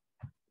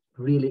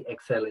really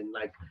excel in,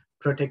 like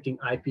protecting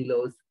IP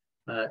laws,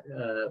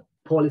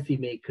 policy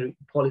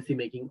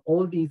making.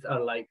 All these are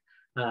like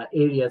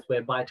areas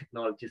where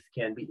biotechnologists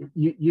can be.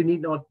 You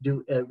need not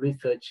do a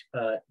research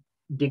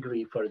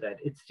degree for that.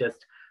 It's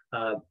just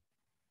a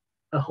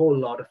whole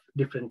lot of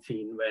different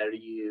scene where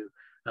you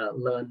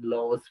learn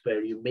laws,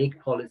 where you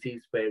make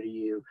policies, where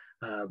you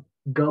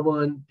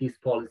govern these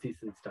policies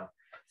and stuff.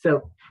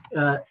 So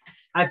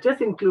I've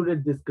just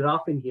included this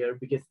graph in here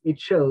because it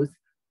shows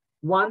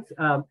once,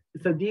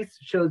 so these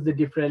shows the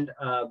different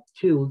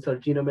tools or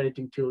genome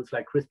editing tools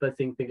like CRISPR,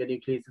 finger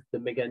nucleases, the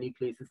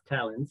meganucleases,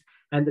 talents,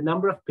 and the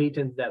number of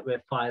patents that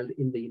were filed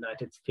in the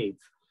United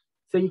States.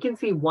 So you can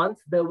see once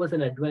there was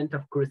an advent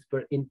of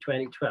CRISPR in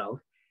 2012,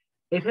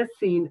 it has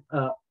seen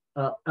a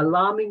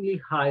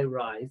alarmingly high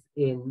rise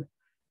in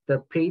the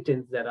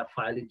patents that are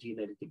filed in gene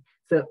editing.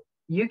 So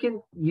you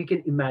can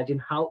imagine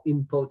how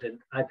important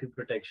IP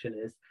protection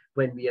is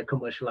when we are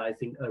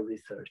commercializing a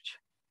research.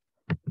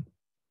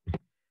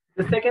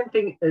 The second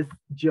thing is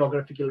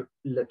geographical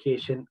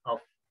location of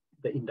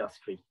the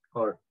industry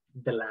or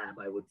the lab,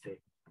 I would say.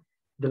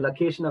 The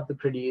location of the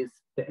produce,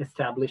 the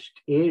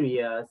established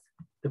areas,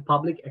 the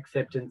public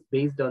acceptance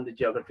based on the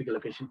geographical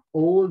location,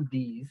 all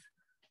these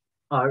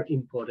are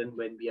important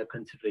when we are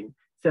considering.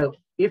 So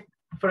if,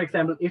 for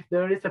example, if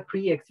there is a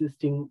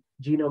pre-existing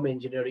genome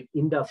engineering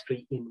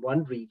industry in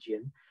one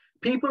region,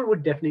 people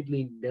would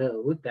definitely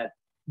know that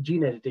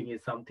gene editing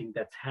is something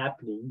that's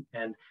happening,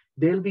 and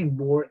they'll be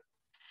more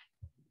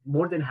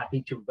than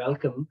happy to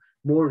welcome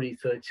more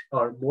research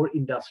or more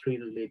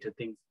industry-related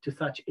things to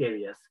such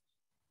areas.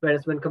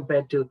 Whereas when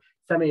compared to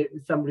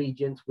some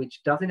regions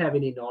which doesn't have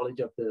any knowledge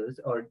of those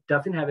or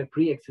doesn't have a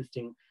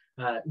pre-existing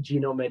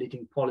genome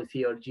editing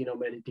policy or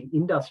genome editing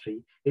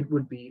industry, it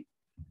would be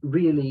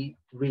really,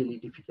 really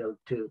difficult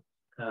to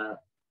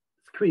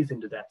squeeze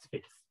into that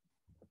space.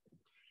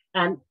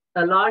 And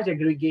a large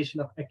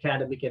aggregation of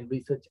academic and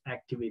research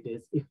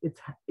activities, if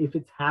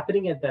it's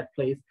happening at that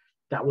place,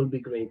 that will be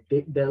great.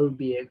 There will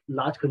be a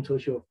large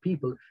consortium of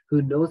people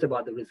who knows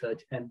about the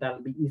research, and that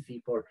will be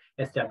easy for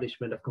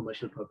establishment of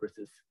commercial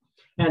purposes.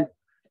 And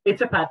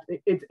it's a fact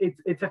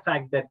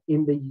that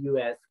in the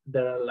US,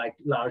 there are like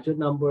larger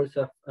numbers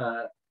of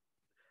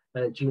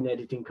gene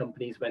editing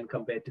companies when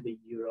compared to the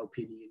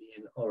European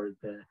Union or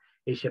the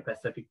Asia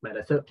Pacific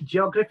meta. So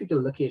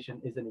geographical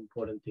location is an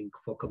important thing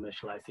for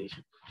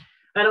commercialization.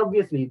 And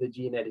obviously the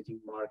gene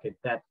editing market,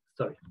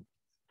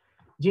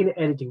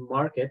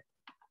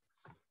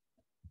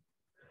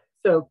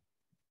 So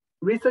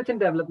research and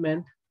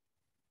development,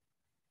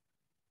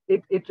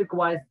 it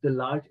requires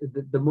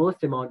the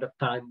most amount of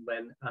time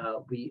when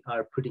we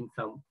are putting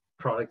some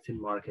products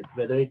in market,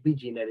 whether it be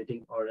gene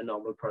editing or a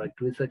normal product.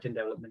 Research and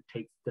development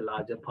takes the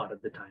larger part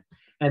of the time.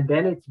 And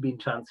then it's been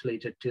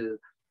translated to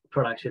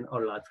production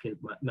or large scale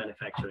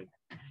manufacturing.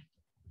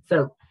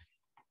 So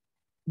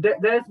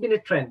there's been a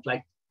trend,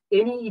 like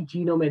any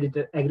genome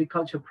edited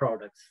agriculture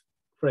products,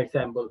 for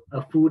example,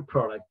 a food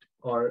product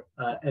or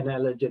an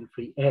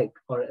allergen-free egg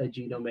or a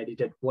genome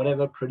edited,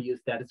 whatever produce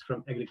that is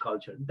from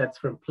agriculture, that's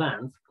from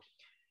plants,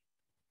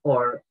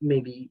 or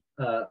maybe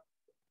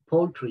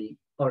poultry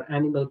or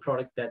animal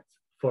product that's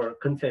for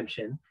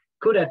consumption,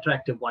 could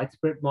attract a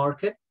widespread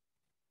market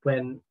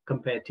when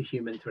compared to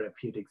human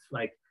therapeutics,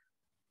 like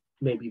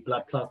maybe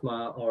blood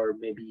plasma or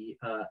maybe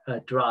a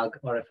drug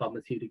or a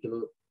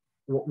pharmaceutical,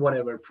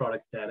 whatever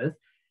product that is.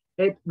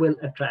 It will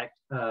attract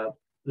a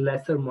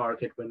lesser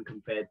market when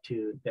compared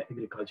to the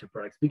agriculture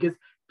products, because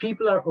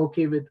people are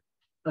okay with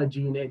a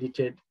gene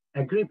edited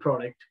agri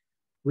product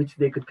which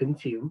they could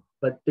consume,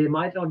 but they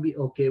might not be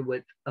okay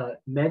with a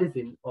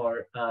medicine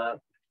or a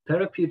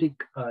therapeutic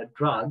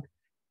drug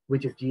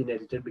which is gene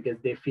edited, because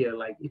they feel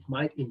like it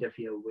might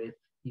interfere with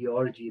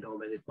your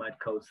genome and it might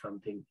cause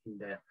something in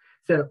there.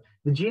 So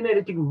the gene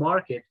editing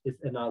market is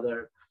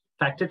another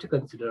factor to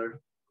consider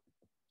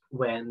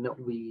when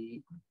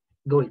we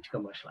go into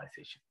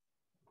commercialization.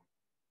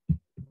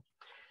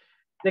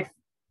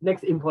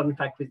 Next important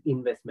factor is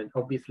investment.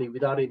 Obviously,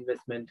 without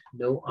investment,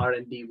 no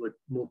R&D would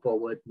move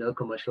forward, no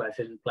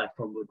commercialization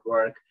platform would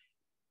work.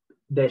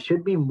 There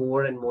should be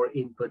more and more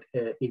input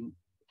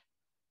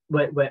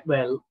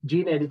well,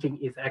 gene editing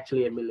is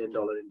actually $1 million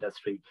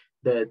industry.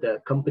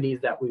 The companies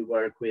that we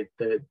work with,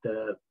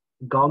 the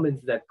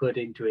governments that put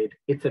into it,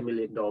 it's $1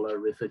 million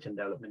research and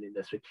development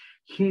industry.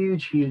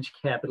 Huge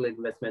capital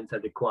investments are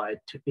required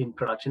in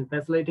production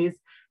facilities.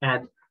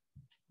 And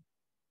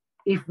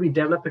if we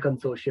develop a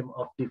consortium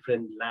of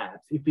different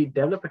labs, if we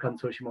develop a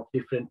consortium of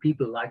different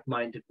people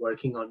like-minded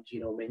working on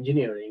genome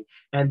engineering,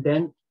 and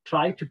then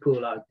try to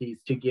pull out these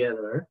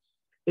together,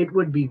 it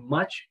would be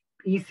much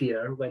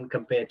easier when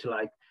compared to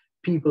like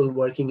people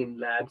working in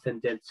labs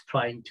and just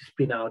trying to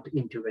spin out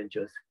into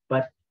ventures.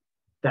 But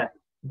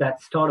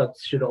that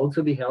startups should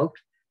also be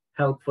helped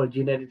for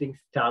gene editing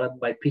startup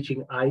by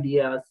pitching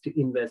ideas to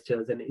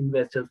investors, and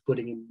investors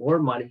putting in more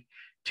money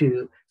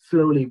to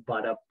slowly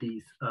bud up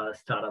these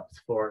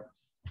startups for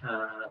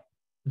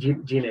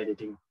gene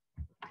editing.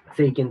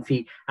 So you can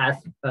see as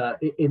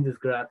in this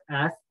graph,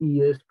 as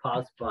years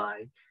pass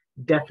by,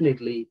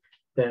 definitely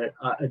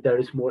there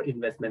is more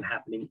investment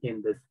happening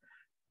in this.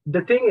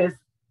 The thing is,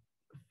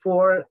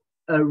 for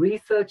a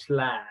research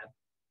lab,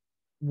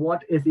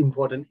 what is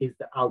important is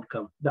the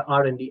outcome, the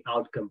R&D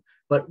outcome.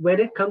 But when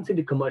it comes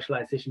into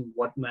commercialization,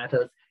 what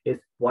matters is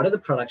what are the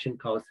production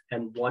costs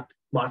and what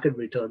market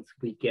returns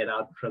we get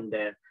out from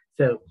there.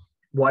 So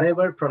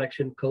whatever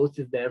production cost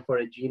is there for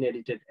a gene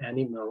edited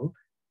animal,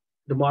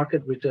 the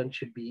market return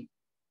should be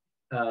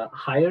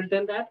higher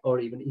than that or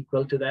even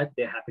equal to that,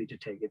 they're happy to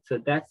take it. So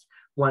that's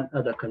one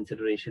other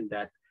consideration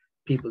that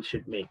people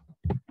should make.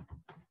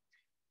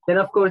 Then,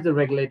 of course, the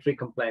regulatory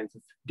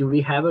compliances. Do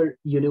we have a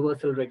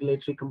universal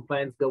regulatory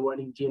compliance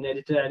governing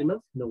gene-edited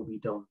animals? No, we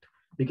don't,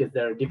 because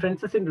there are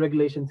differences in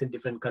regulations in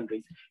different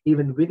countries.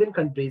 Even within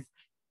countries,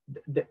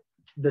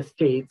 the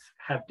states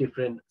have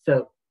different.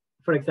 So,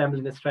 for example,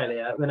 in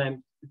Australia, when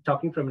I'm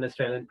talking from an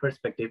Australian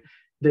perspective,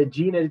 the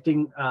gene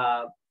editing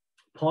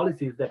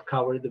policies that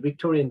cover the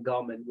Victorian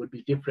government would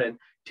be different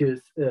to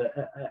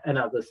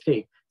another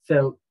state.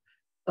 So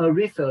a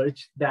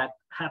research that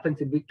happens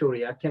in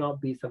Victoria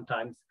cannot be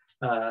sometimes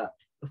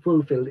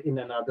fulfilled in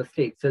another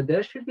state. So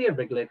there should be a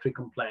regulatory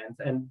compliance,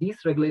 and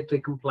these regulatory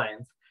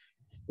compliance,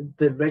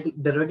 the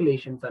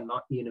regulations are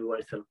not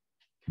universal.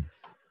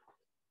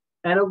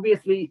 And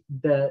obviously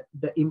the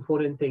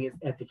important thing is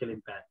ethical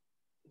impact.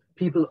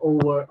 People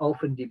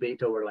often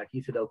debate over, like,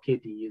 is it okay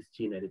to use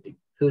gene editing?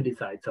 Who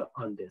decides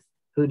on this?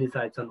 Who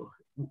decides on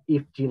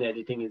if gene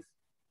editing is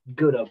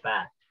good or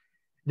bad?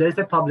 There's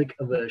a public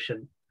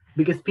aversion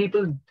because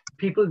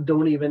people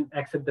don't even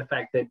accept the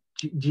fact that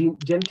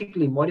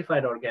genetically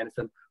modified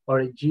organism or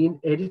a gene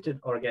edited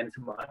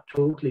organism are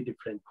totally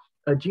different.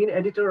 A gene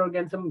edited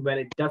organism, when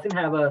it doesn't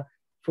have a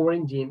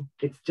foreign gene,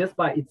 it's just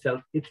by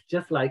itself, it's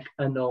just like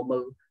a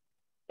normal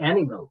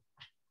animal.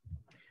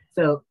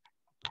 So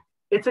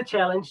it's a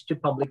challenge to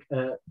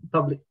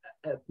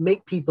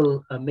make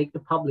the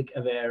public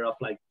aware of,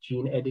 like,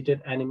 gene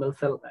edited animal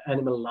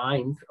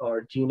lines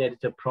or gene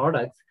edited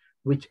products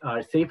which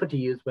are safer to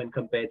use when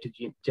compared to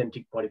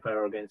genetic modified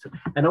organisms.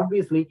 And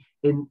obviously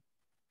in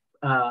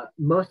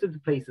most of the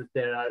places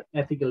there are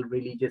ethical,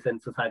 religious,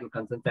 and societal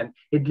concerns, and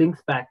it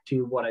links back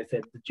to what I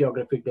said, the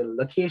geographical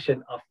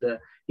location of the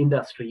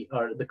industry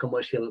or the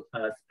commercial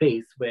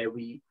space where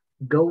we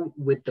go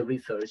with the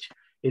research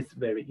is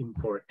very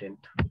important.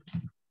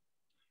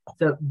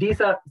 So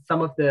these are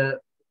some of the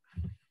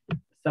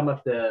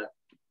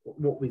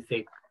what we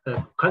say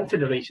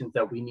considerations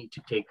that we need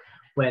to take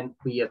when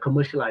we are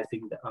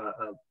commercializing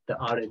the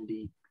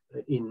R&D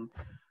in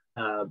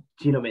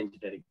genome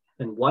engineering.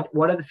 And what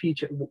are the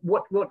future?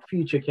 What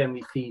future can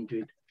we see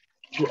into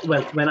it?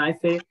 Well, when I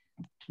say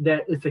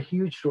there is a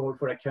huge role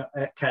for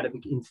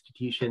academic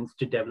institutions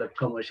to develop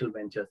commercial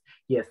ventures,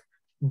 yes,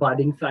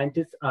 budding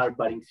scientists are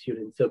budding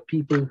students. So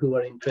people who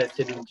are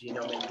interested in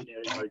genome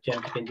engineering or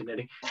genetic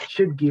engineering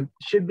should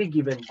be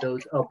given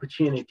those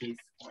opportunities.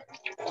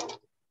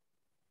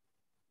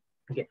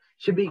 Okay,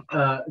 should be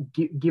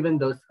given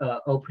those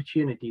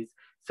opportunities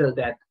so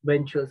that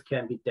ventures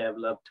can be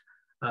developed,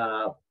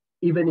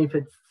 even if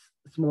it's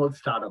small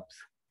startups.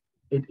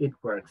 It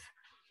works.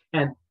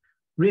 And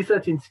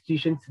research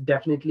institutions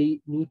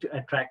definitely need to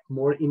attract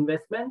more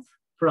investments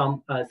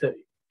from, so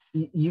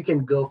you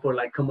can go for,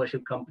 like, commercial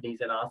companies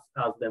and ask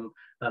them,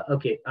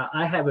 okay,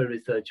 I have a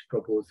research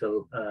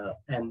proposal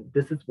and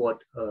this is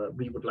what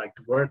we would like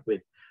to work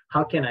with.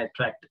 How can I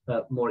attract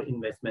more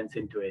investments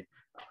into it?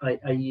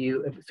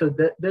 So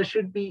there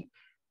should be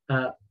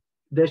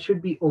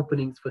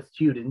openings for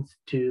students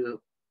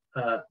to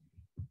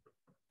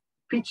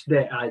pitch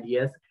their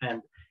ideas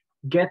and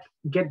get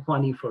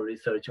money for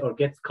research, or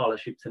get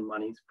scholarships and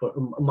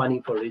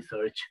money for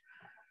research.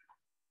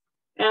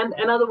 And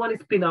another one is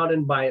spin out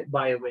and buy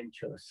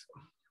ventures.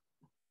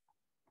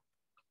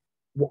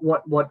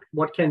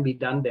 What can be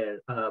done there?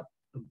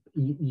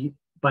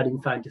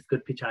 Budding scientists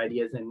could pitch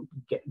ideas and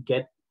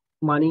get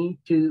money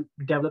to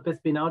develop a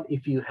spin out.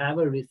 If you have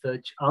a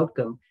research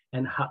outcome,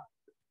 and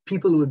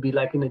people would be,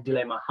 like, in a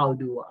dilemma, how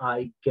do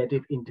I get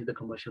it into the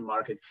commercial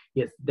market?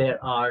 Yes,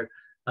 there are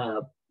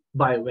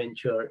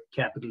bioventure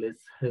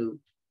capitalists who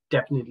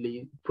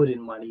definitely put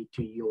in money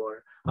to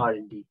your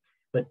R&D.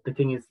 But the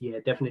thing is, yeah,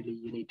 definitely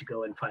you need to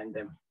go and find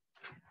them.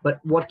 But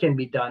what can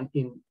be done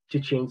to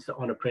change the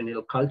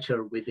entrepreneurial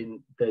culture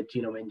within the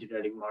genome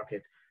engineering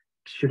market?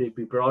 Should it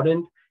be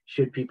broadened?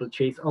 Should people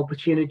chase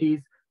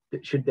opportunities?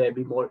 Should there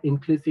be more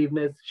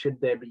inclusiveness? Should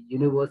there be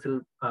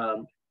universal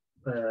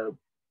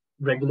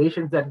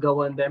regulations that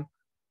govern them?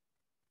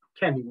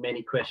 Can be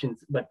many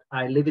questions, but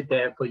I leave it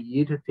there for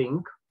you to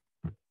think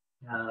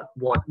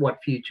what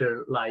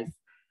future lies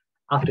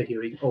after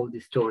hearing all the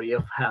story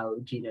of how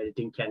gene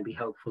editing can be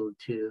helpful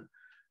to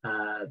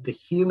the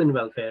human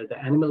welfare, the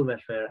animal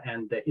welfare,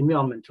 and the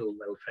environmental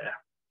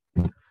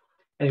welfare.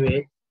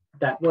 Anyway,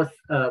 that was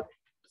a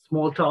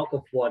small talk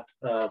of what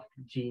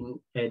gene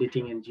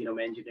editing and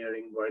genome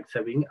engineering works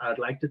having. I'd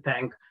like to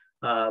thank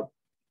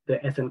the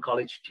SN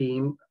College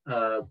team,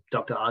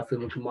 Dr. R.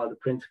 Kumar, the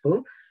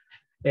principal,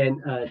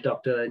 and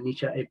Dr.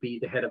 Nisha Epi,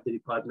 the head of the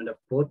Department of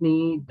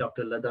Botany,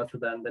 Dr. Lada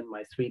Sudandan,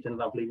 my sweet and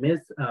lovely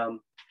miss,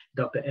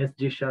 Dr. S.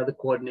 Jisha, the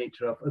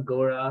coordinator of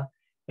Agora,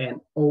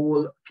 and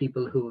all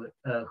people who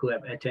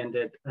have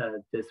attended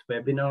this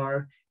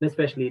webinar, and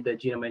especially the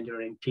genome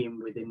engineering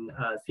team within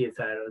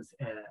CSIRO's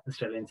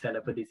Australian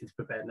Center for Disease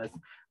Preparedness,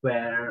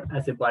 where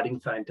as a budding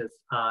scientist,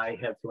 I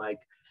have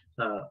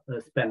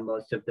spent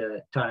most of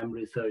the time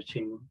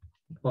researching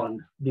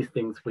on these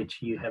things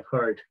which you have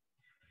heard.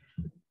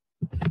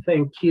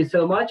 Thank you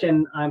so much.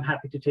 And I'm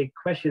happy to take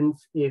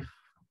questions if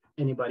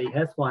anybody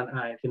has one.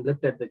 I haven't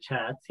looked at the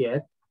chats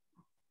yet.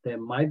 There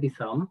might be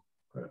some.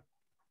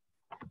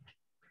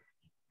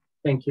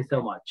 Thank you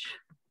so much.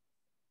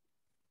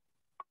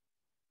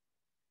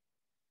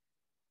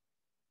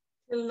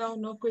 Till now,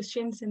 no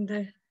questions in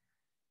the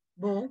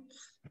box.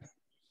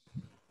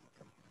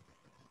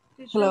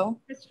 Hello.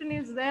 The question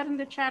is there in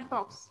the chat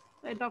box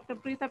by Dr.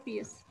 Preeta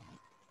PS.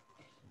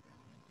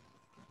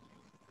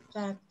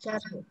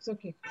 Chat box,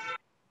 okay.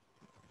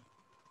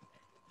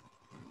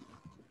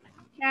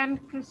 Can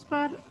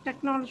CRISPR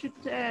technology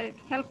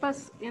help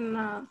us in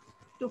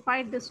to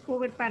fight this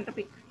COVID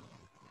pandemic?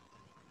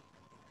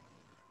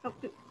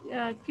 Dr.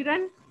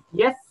 Kiran?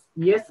 Yes,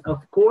 of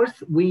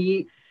course.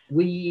 We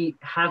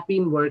have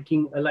been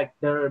working, like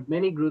there are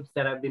many groups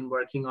that have been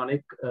working on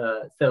it.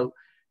 So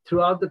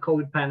throughout the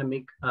COVID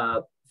pandemic,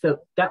 so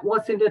that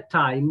wasn't a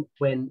time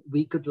when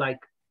we could like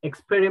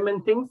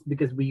experiment things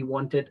because we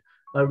wanted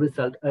a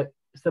result.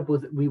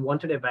 Suppose we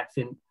wanted a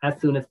vaccine as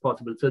soon as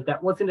possible. So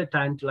that wasn't a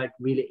time to like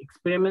really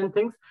experiment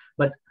things,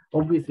 but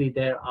obviously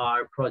there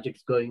are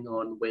projects going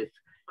on with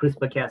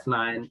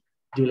CRISPR-Cas9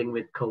 dealing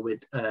with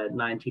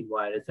COVID-19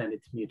 virus and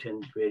its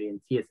mutant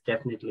variants. Yes,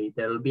 definitely.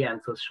 There will be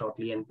answers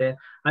shortly. And there,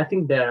 I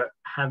think there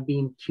have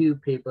been 2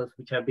 papers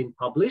which have been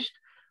published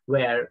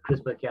where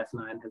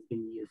CRISPR-Cas9 has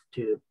been used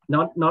to,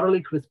 not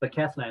only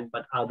CRISPR-Cas9,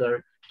 but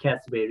other Cas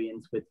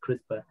variants with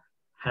CRISPR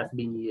has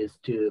been used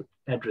to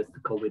address the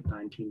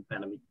COVID-19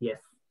 pandemic. Yes,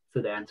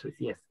 so the answer is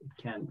yes, it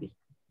can be.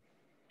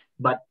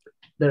 But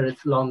there is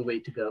a long way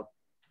to go.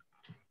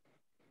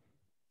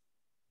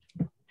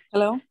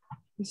 Hello,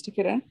 Mr.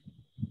 Kiran.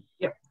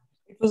 Yep.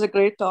 It was a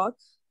great talk.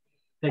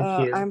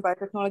 Thank you. I'm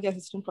biotechnology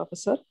assistant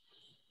professor.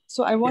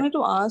 So I wanted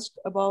to ask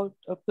about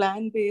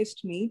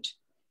plant-based meat.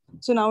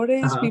 So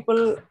nowadays,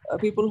 people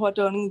who are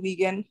turning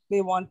vegan,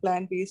 they want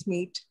plant-based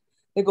meat.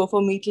 They go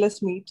for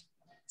meatless meat.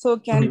 So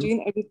can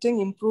gene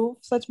editing improve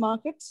such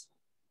markets?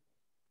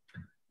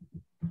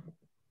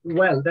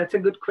 Well, that's a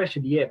good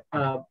question. Yeah,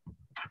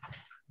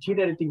 gene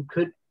editing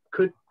could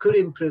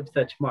improve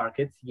such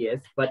markets.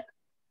 Yes, but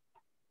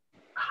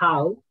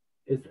how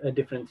is a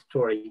different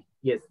story.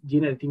 Yes,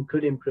 gene editing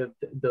could improve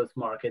those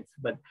markets,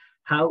 but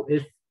how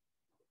is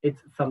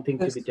it's something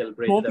to be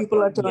celebrated. More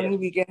people are turning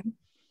vegan.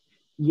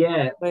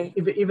 Yeah, right.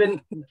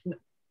 Even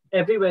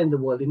everywhere in the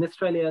world. In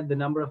Australia, the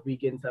number of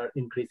vegans are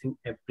increasing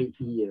every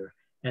year.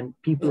 And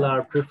people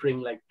are preferring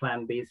like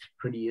plant-based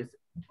produce.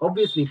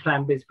 Obviously,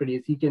 plant-based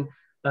produce, you can,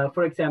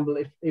 for example,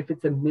 if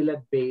it's a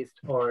millet-based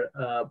or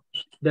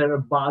there are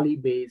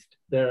barley-based,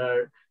 there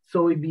are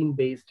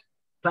soybean-based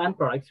plant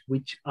products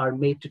which are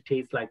made to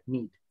taste like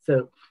meat.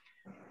 So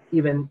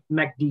even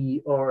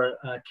McD or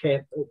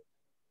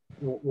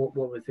what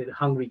was it,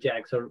 Hungry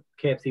Jacks or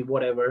KFC,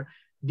 whatever,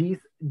 these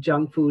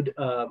junk food,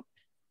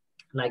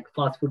 like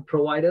fast food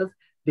providers,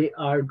 they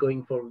are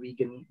going for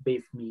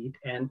vegan-based meat.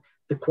 And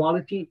the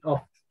quality of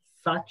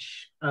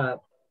such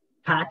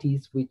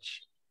patties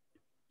which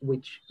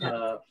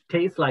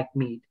taste like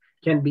meat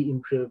can be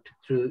improved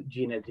through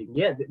gene editing.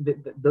 Yeah,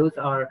 those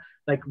are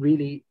like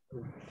really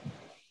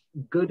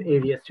good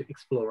areas to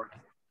explore.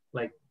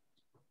 Like,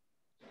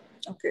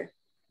 okay,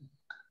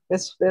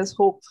 there's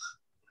hope.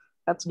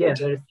 That's good.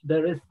 Yeah,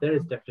 there is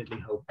definitely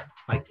hope.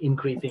 Like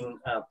increasing,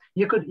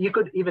 you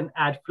could even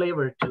add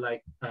flavor to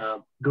like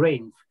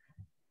grains.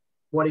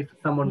 What if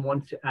someone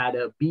wants to add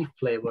a beef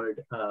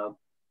flavored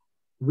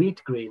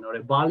wheat grain or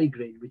a barley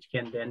grain, which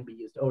can then be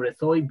used, or a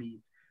soybean,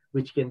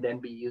 which can then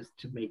be used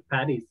to make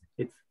patties?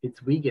 It's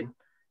vegan,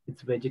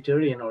 it's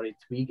vegetarian, or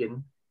it's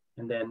vegan,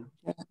 and then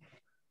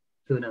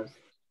who knows?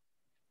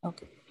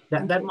 Okay.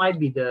 That might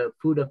be the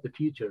food of the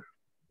future.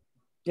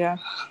 Yeah.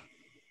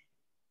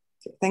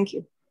 Okay, thank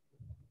you.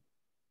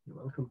 You're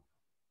welcome.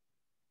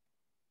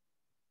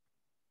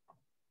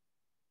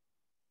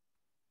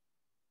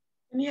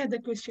 Any other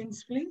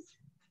questions, please?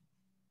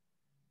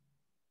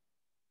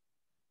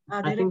 Are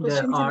I there think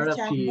questions there are in the a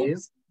chat few.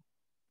 box?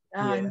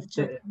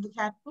 In the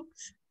chat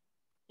box?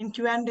 In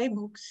Q&A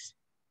books?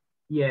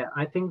 Yeah,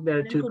 I think there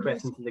are Then 2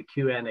 questions in the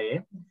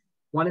Q&A.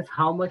 One is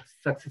how much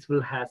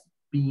successful has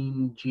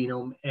been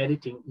genome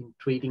editing in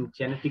treating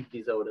genetic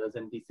disorders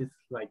and diseases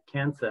like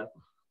cancer,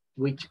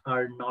 which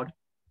are not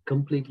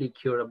completely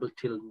curable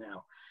till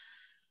now.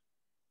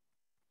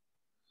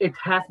 It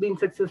has been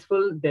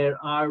successful. There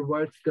are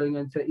works going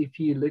on. So if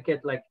you look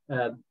at like,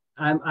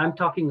 I'm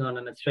talking on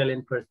an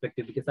Australian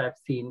perspective because I've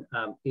seen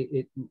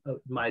it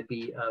might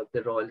be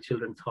the Royal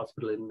Children's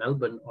Hospital in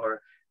Melbourne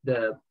or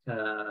the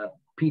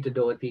Peter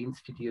Doherty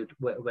Institute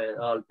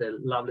where all the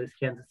Lovelace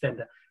Cancer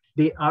Center.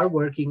 They are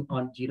working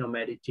on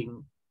genome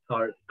editing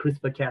or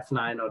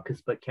CRISPR-Cas9 or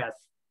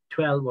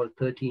CRISPR-Cas12 or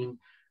 13,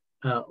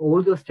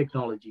 all those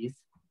technologies,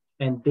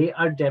 and they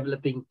are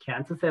developing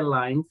cancer cell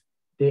lines.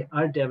 They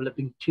are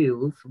developing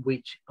tools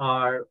which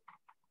are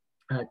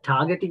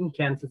targeting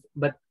cancers,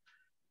 but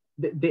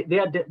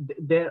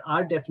there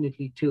are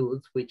definitely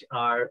tools which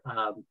are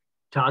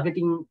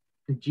targeting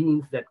the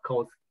genes that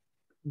cause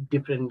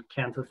different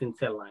cancers in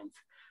cell lines.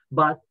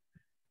 But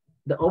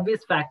the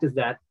obvious fact is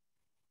that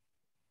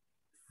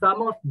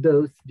some of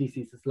those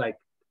diseases, like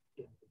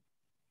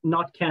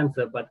not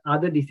cancer, but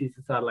other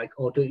diseases are like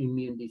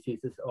autoimmune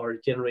diseases or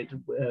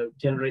regenerative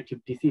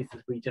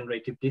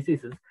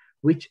diseases,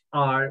 which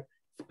are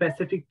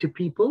specific to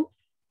people,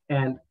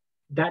 and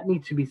that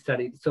needs to be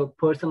studied. So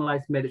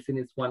personalized medicine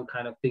is one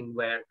kind of thing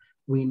where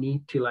we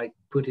need to like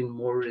put in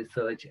more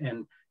research,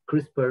 and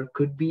CRISPR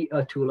could be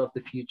a tool of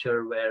the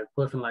future where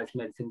personalized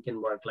medicine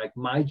can work. Like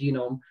my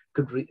genome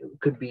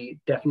could be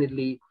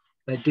definitely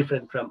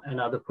different from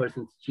another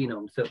person's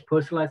genome. So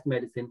personalized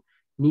medicine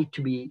need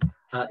to be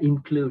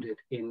included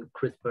in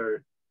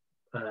CRISPR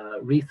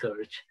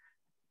research,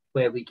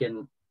 where we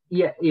can,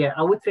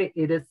 I would say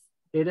it is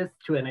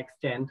to an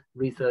extent.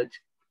 Research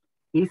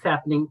is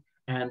happening,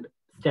 and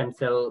stem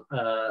cell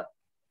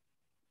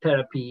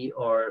therapy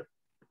or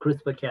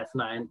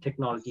CRISPR-Cas9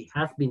 technology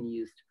has been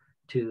used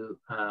to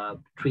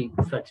treat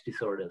such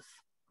disorders.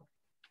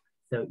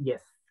 So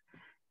yes.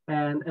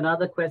 And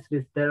another question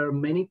is, there are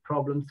many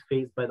problems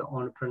faced by the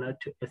entrepreneur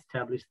to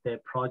establish their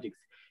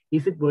projects.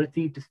 Is it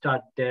worthy to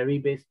start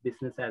dairy-based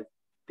business as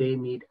they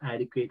meet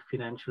adequate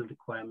financial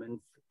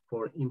requirements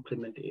for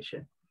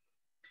implementation?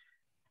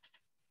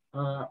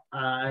 So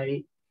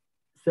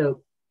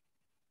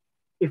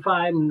if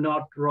I'm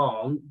not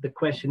wrong, the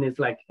question is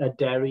like a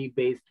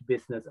dairy-based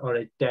business or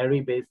a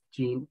dairy-based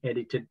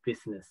gene-edited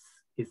business.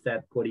 Is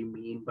that what you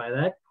mean by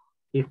that?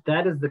 If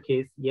that is the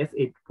case, yes,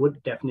 it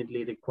would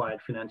definitely require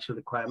financial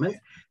requirements.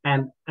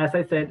 And as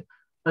I said,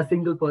 a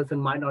single person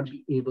might not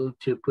be able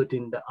to put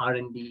in the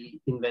R&D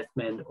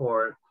investment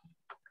or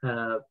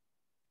the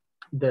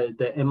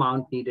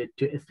amount needed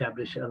to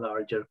establish a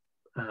larger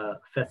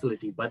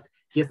facility. But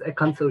yes, a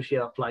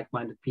consortium of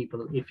like-minded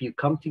people, if you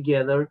come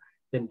together,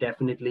 then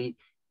definitely,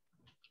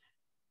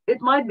 it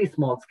might be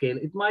small scale.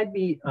 It might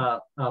be a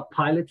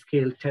pilot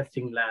scale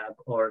testing lab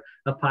or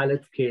a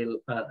pilot scale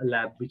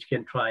lab which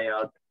can try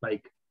out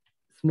like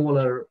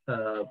smaller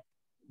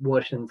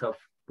versions of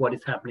what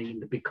is happening in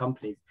the big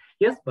companies.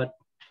 Yes, but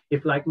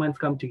if like minds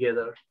come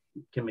together,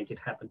 you can make it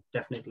happen,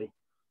 definitely.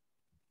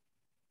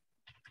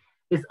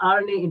 Is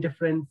RNA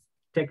interference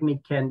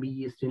technique can be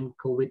used in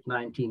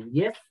COVID-19?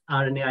 Yes,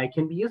 RNAi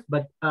can be used,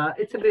 but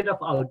it's a bit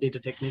of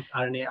outdated technique.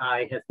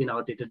 RNAi has been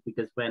outdated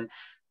because when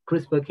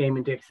CRISPR came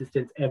into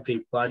existence,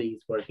 everybody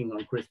is working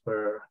on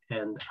CRISPR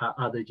and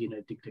other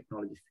genetic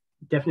technologies.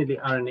 Definitely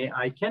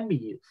RNAi can be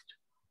used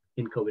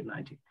in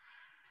COVID-19.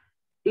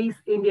 Is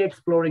India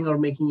exploring or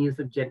making use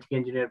of genetic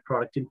engineered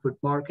product in food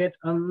market?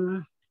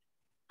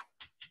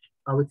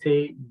 I would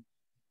say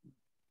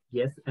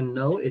yes and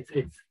no.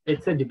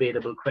 It's a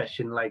debatable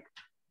question. Like,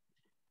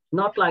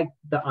 not like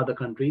the other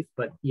countries,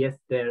 but yes,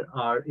 there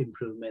are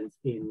improvements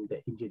in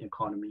the Indian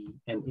economy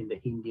and in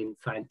the Indian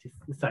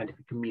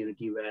scientific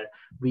community where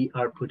we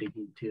are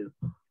putting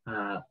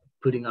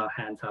our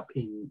hands up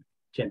in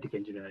genetic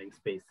engineering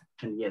space.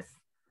 And yes.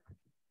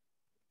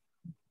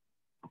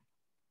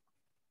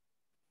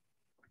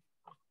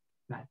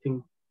 I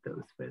think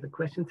those were the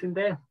questions in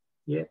there.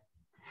 Yeah.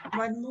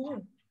 One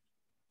more.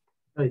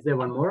 Oh, is there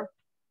one more?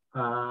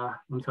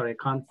 I'm sorry,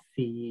 I can't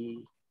see.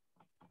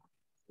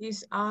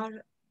 Is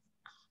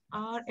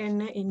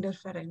RNA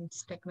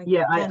interference technique?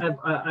 Yeah,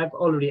 I've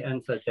already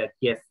answered that.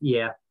 Yes,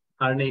 yeah,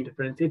 RNA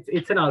interference.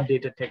 It's an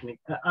outdated technique.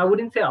 I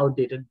wouldn't say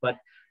outdated, but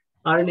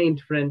RNA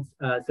interference.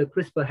 So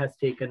CRISPR has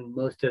taken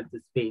most of the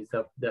space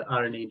of the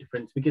RNA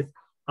interference because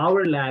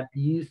our lab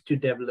used to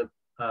develop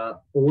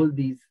all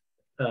these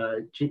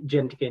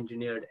genetic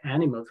engineered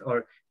animals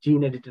or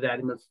gene edited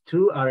animals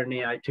through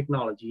RNAi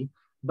technology.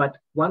 But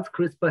once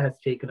CRISPR has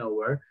taken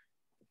over,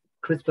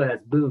 CRISPR has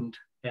boomed,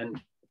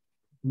 and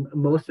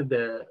most of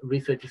the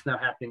research is now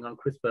happening on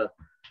CRISPR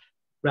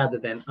rather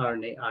than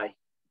RNAi.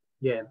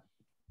 Yeah,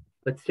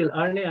 but still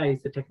RNAi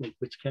is a technique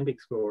which can be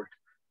explored.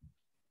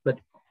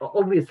 But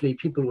obviously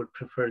people would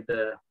prefer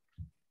the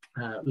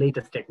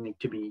latest technique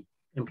to be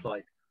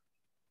employed.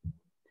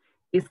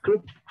 Is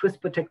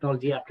CRISPR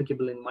technology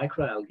applicable in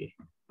microalgae?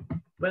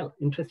 Well,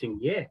 interesting.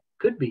 Yeah,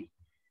 could be.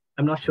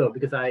 I'm not sure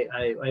because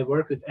I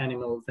work with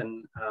animals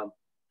and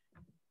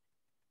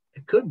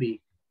it could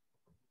be.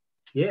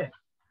 Yeah,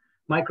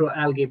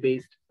 microalgae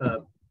based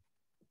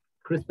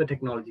CRISPR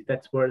technology,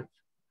 that's worth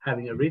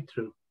having a read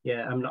through.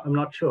 Yeah, I'm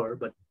not sure,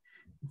 but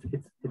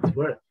it's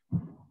worth.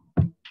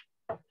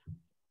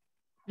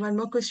 One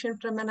more question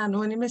from an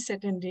anonymous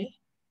attendee.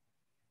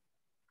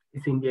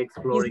 Is India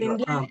exploring? Is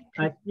India,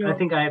 I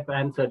think I have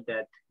answered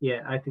that.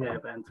 Yeah, I think I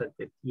have answered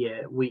it.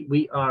 Yeah,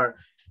 we are,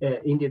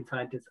 Indian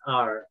scientists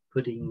are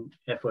putting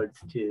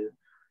efforts to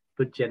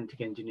put genetic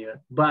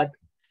engineer. But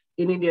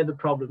in India, the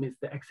problem is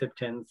the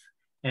acceptance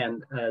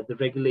and the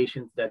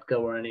regulations that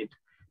govern it.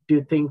 Do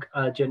you think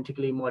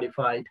genetically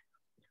modified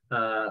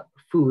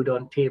food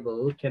on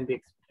table can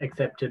be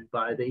accepted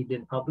by the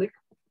Indian public?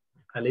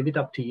 I leave it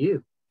up to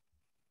you.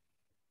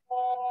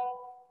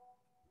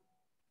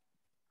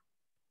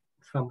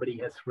 Somebody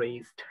has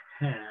raised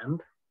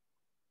hand.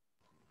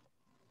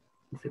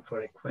 Is it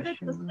for a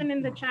question? The question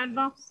in the chat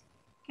box.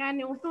 Can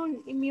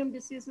autoimmune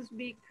diseases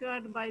be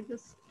cured by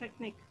this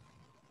technique?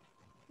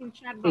 In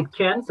chat box. It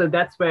can. So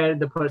that's where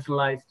the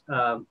personalized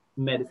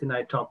medicine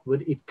I talked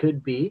with. It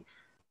could be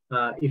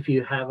if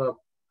you have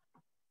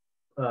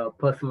a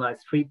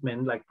personalized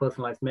treatment, like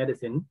personalized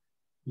medicine,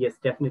 yes,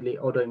 definitely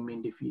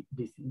autoimmune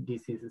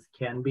diseases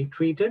can be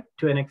treated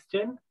to an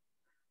extent,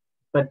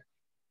 but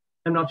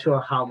I'm not sure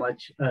how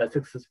much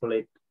successful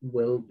it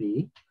will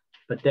be.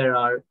 But there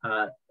are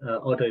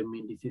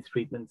autoimmune disease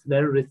treatments.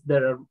 There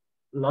are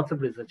lots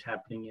of research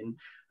happening in,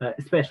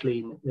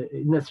 especially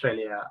in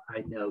Australia.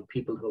 I know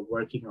people who are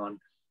working on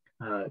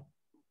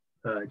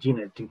gene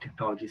editing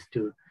technologies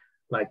to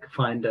like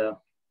find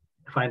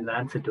an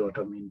answer to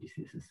autoimmune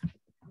diseases.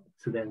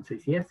 So the answer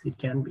is yes, it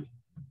can be.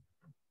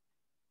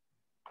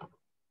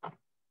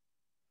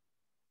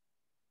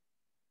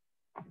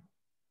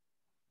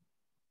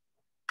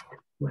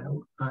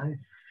 Well, I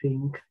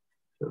think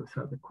those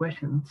are the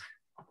questions.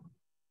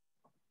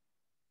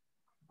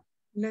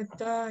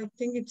 I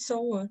think it's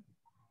over.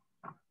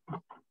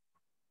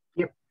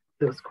 Yep,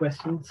 those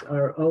questions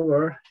are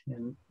over.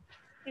 And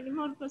Any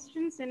more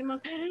questions? Any more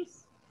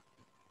queries?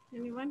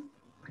 Anyone?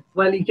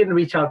 well, you can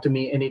reach out to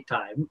me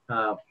anytime.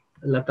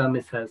 Lata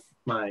Miss has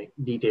my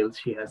details.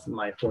 She has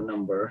my phone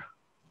number.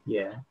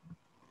 Yeah.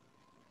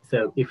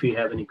 So if you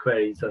have any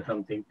queries or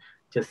something,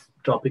 just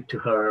drop it to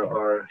her,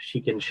 or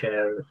she can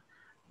share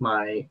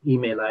my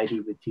email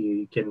ID with you.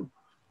 You can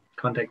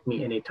contact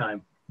me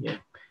anytime. Yeah.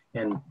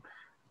 And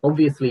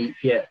obviously,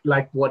 yeah,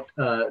 like what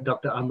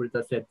Dr.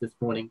 Amrita said this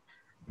morning,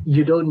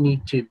 you don't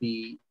need to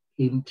be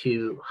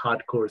into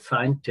hardcore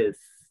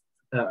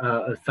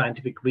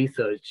scientific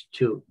research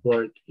to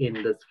work in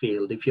this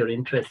field. If you're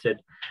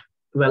interested,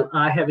 well,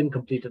 I haven't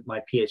completed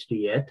my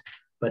PhD yet,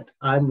 but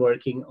I'm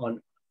working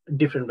on a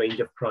different range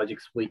of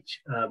projects,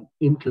 which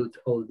includes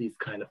all these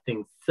kind of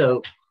things.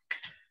 So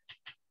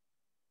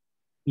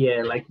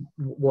yeah, like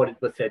what it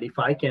was said, if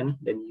I can,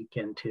 then you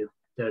can too.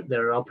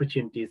 There are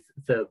opportunities.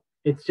 So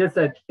it's just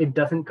that it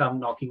doesn't come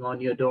knocking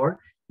on your door.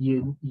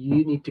 You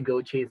need to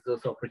go chase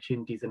those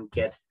opportunities and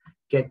get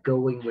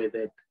going with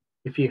it.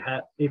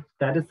 If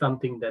that is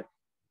something that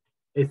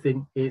is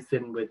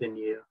within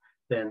you,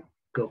 then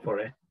go for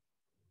it.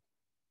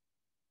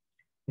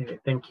 Anyway,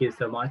 thank you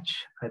so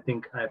much. I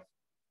think I've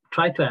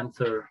tried to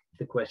answer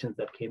the questions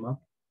that came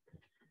up.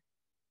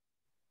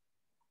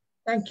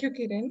 Thank you,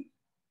 Kiran.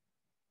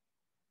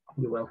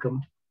 You're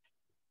welcome.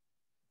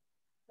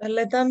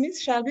 Lata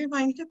Miss, shall we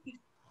wind up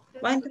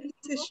the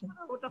session?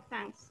 Vote of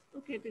thanks.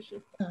 Okay,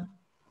 Tisha.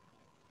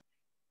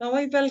 Now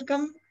I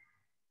welcome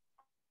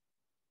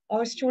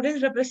our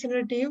student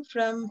representative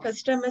from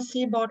First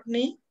MSc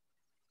Botany,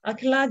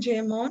 Akhila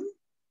Jaimon,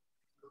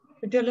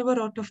 to deliver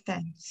vote of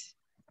thanks.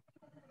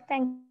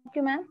 Thank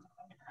you, ma'am.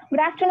 Good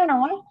afternoon,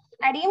 all.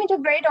 I deem it a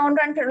great honor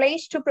and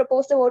privilege to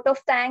propose the vote of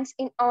thanks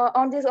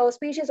on this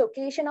auspicious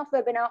occasion of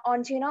webinar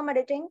on genome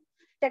editing,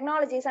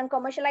 technologies and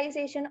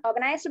commercialization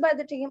organized by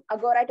the team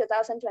Agora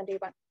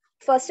 2021.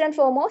 First and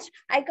foremost,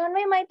 I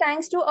convey my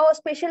thanks to our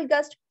special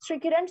guest, Sri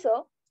Kiran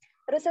sir,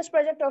 research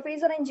project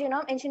officer in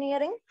genome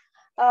engineering,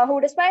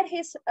 who despite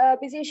his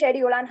busy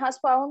schedule and has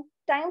found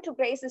time to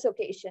grace this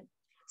occasion.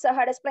 Sir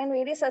had explained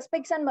various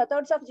aspects and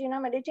methods of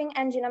genome editing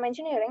and genome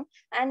engineering,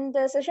 and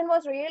the session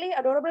was really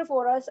adorable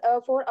for us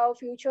for our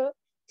future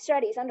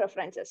studies and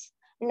references.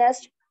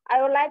 Next,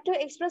 I would like to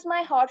express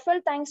my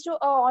heartfelt thanks to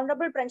our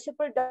Honorable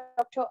Principal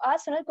Dr. R.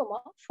 Sunil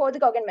Kumar for the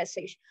Gogan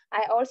message.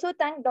 I also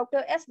thank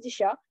Dr. S.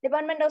 Disha,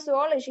 Department of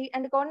Zoology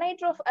and the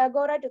coordinator of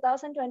Agora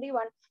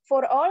 2021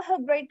 for all her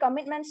great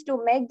commitments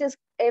to make this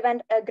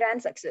event a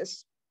grand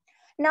success.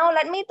 Now,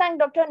 let me thank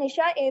Dr.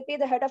 Nisha AP,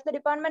 the head of the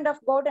Department of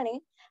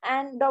Botany,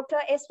 and Dr.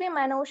 S.P.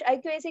 Manoj,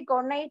 IQAC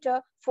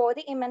coordinator, for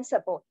the immense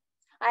support.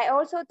 I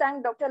also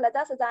thank Dr.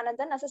 Lata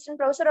Sadanandan, Assistant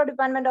Professor of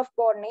Department of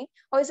Botany,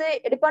 who is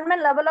a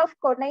department level of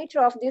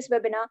coordinator of this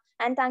webinar,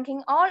 and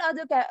thanking all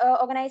other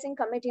organizing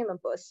committee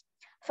members.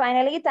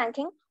 Finally,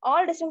 thanking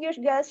all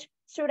distinguished guests,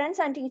 students,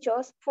 and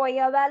teachers for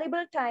your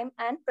valuable time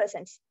and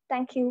presence.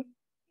 Thank you.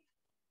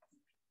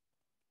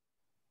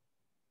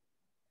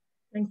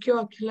 Thank you,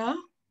 Akhila.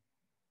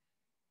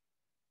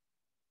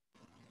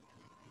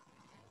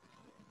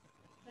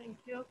 Thank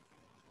you.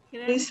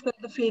 Kiran, Please fill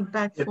the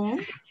feedback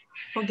form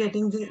for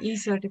getting the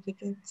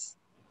e-certificates.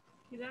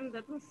 Kiran,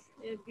 that was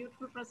a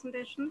beautiful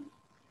presentation.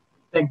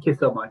 Thank you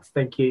so much.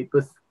 Thank you. It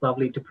was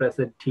lovely to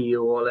present to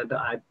you all, and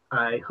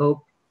I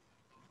hope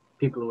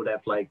people would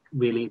have like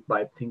really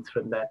vibed things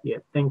from that. Yeah,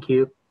 thank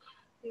you.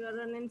 You are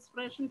an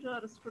inspiration to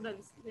our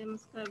students. They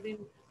must have been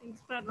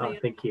inspired by Oh,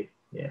 thank you.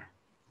 Yeah,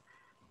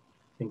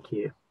 thank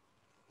you.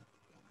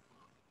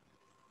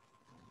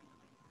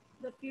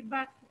 The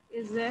feedback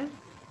is there.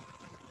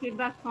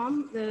 Feedback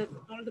form.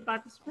 All the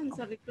participants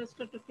are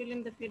requested to fill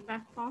in the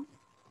feedback form.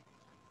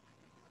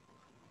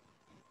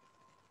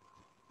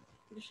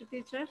 Disha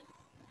teacher.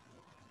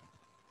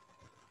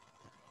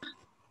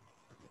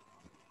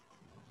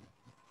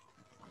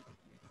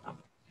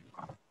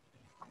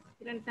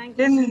 Kiran, thank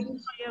you so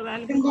much for your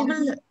valuable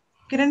time.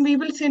 Kiran, we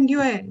will send you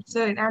an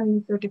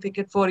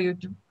certificate for you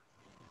too.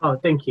 Oh,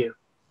 thank you.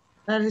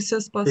 A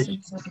resource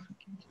person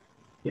certificate.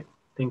 Yeah,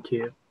 thank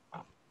you.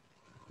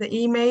 The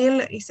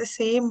email is the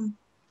same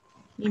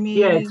Email.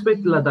 Yeah, it's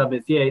with Lada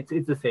Miss. Yeah,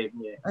 it's the same.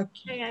 Yeah.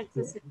 Okay. Yeah, it's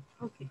the same.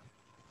 Okay.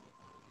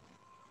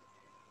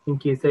 In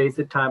case there is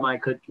a time I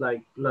could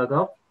like log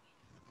off,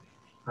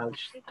 I'll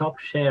stop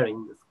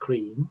sharing the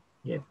screen.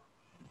 Yeah.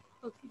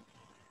 Okay.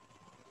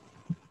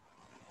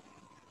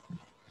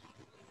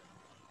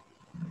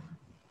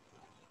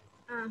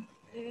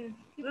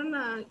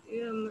 Kiran,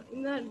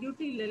 in the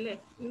duty,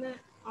 in the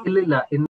Illa,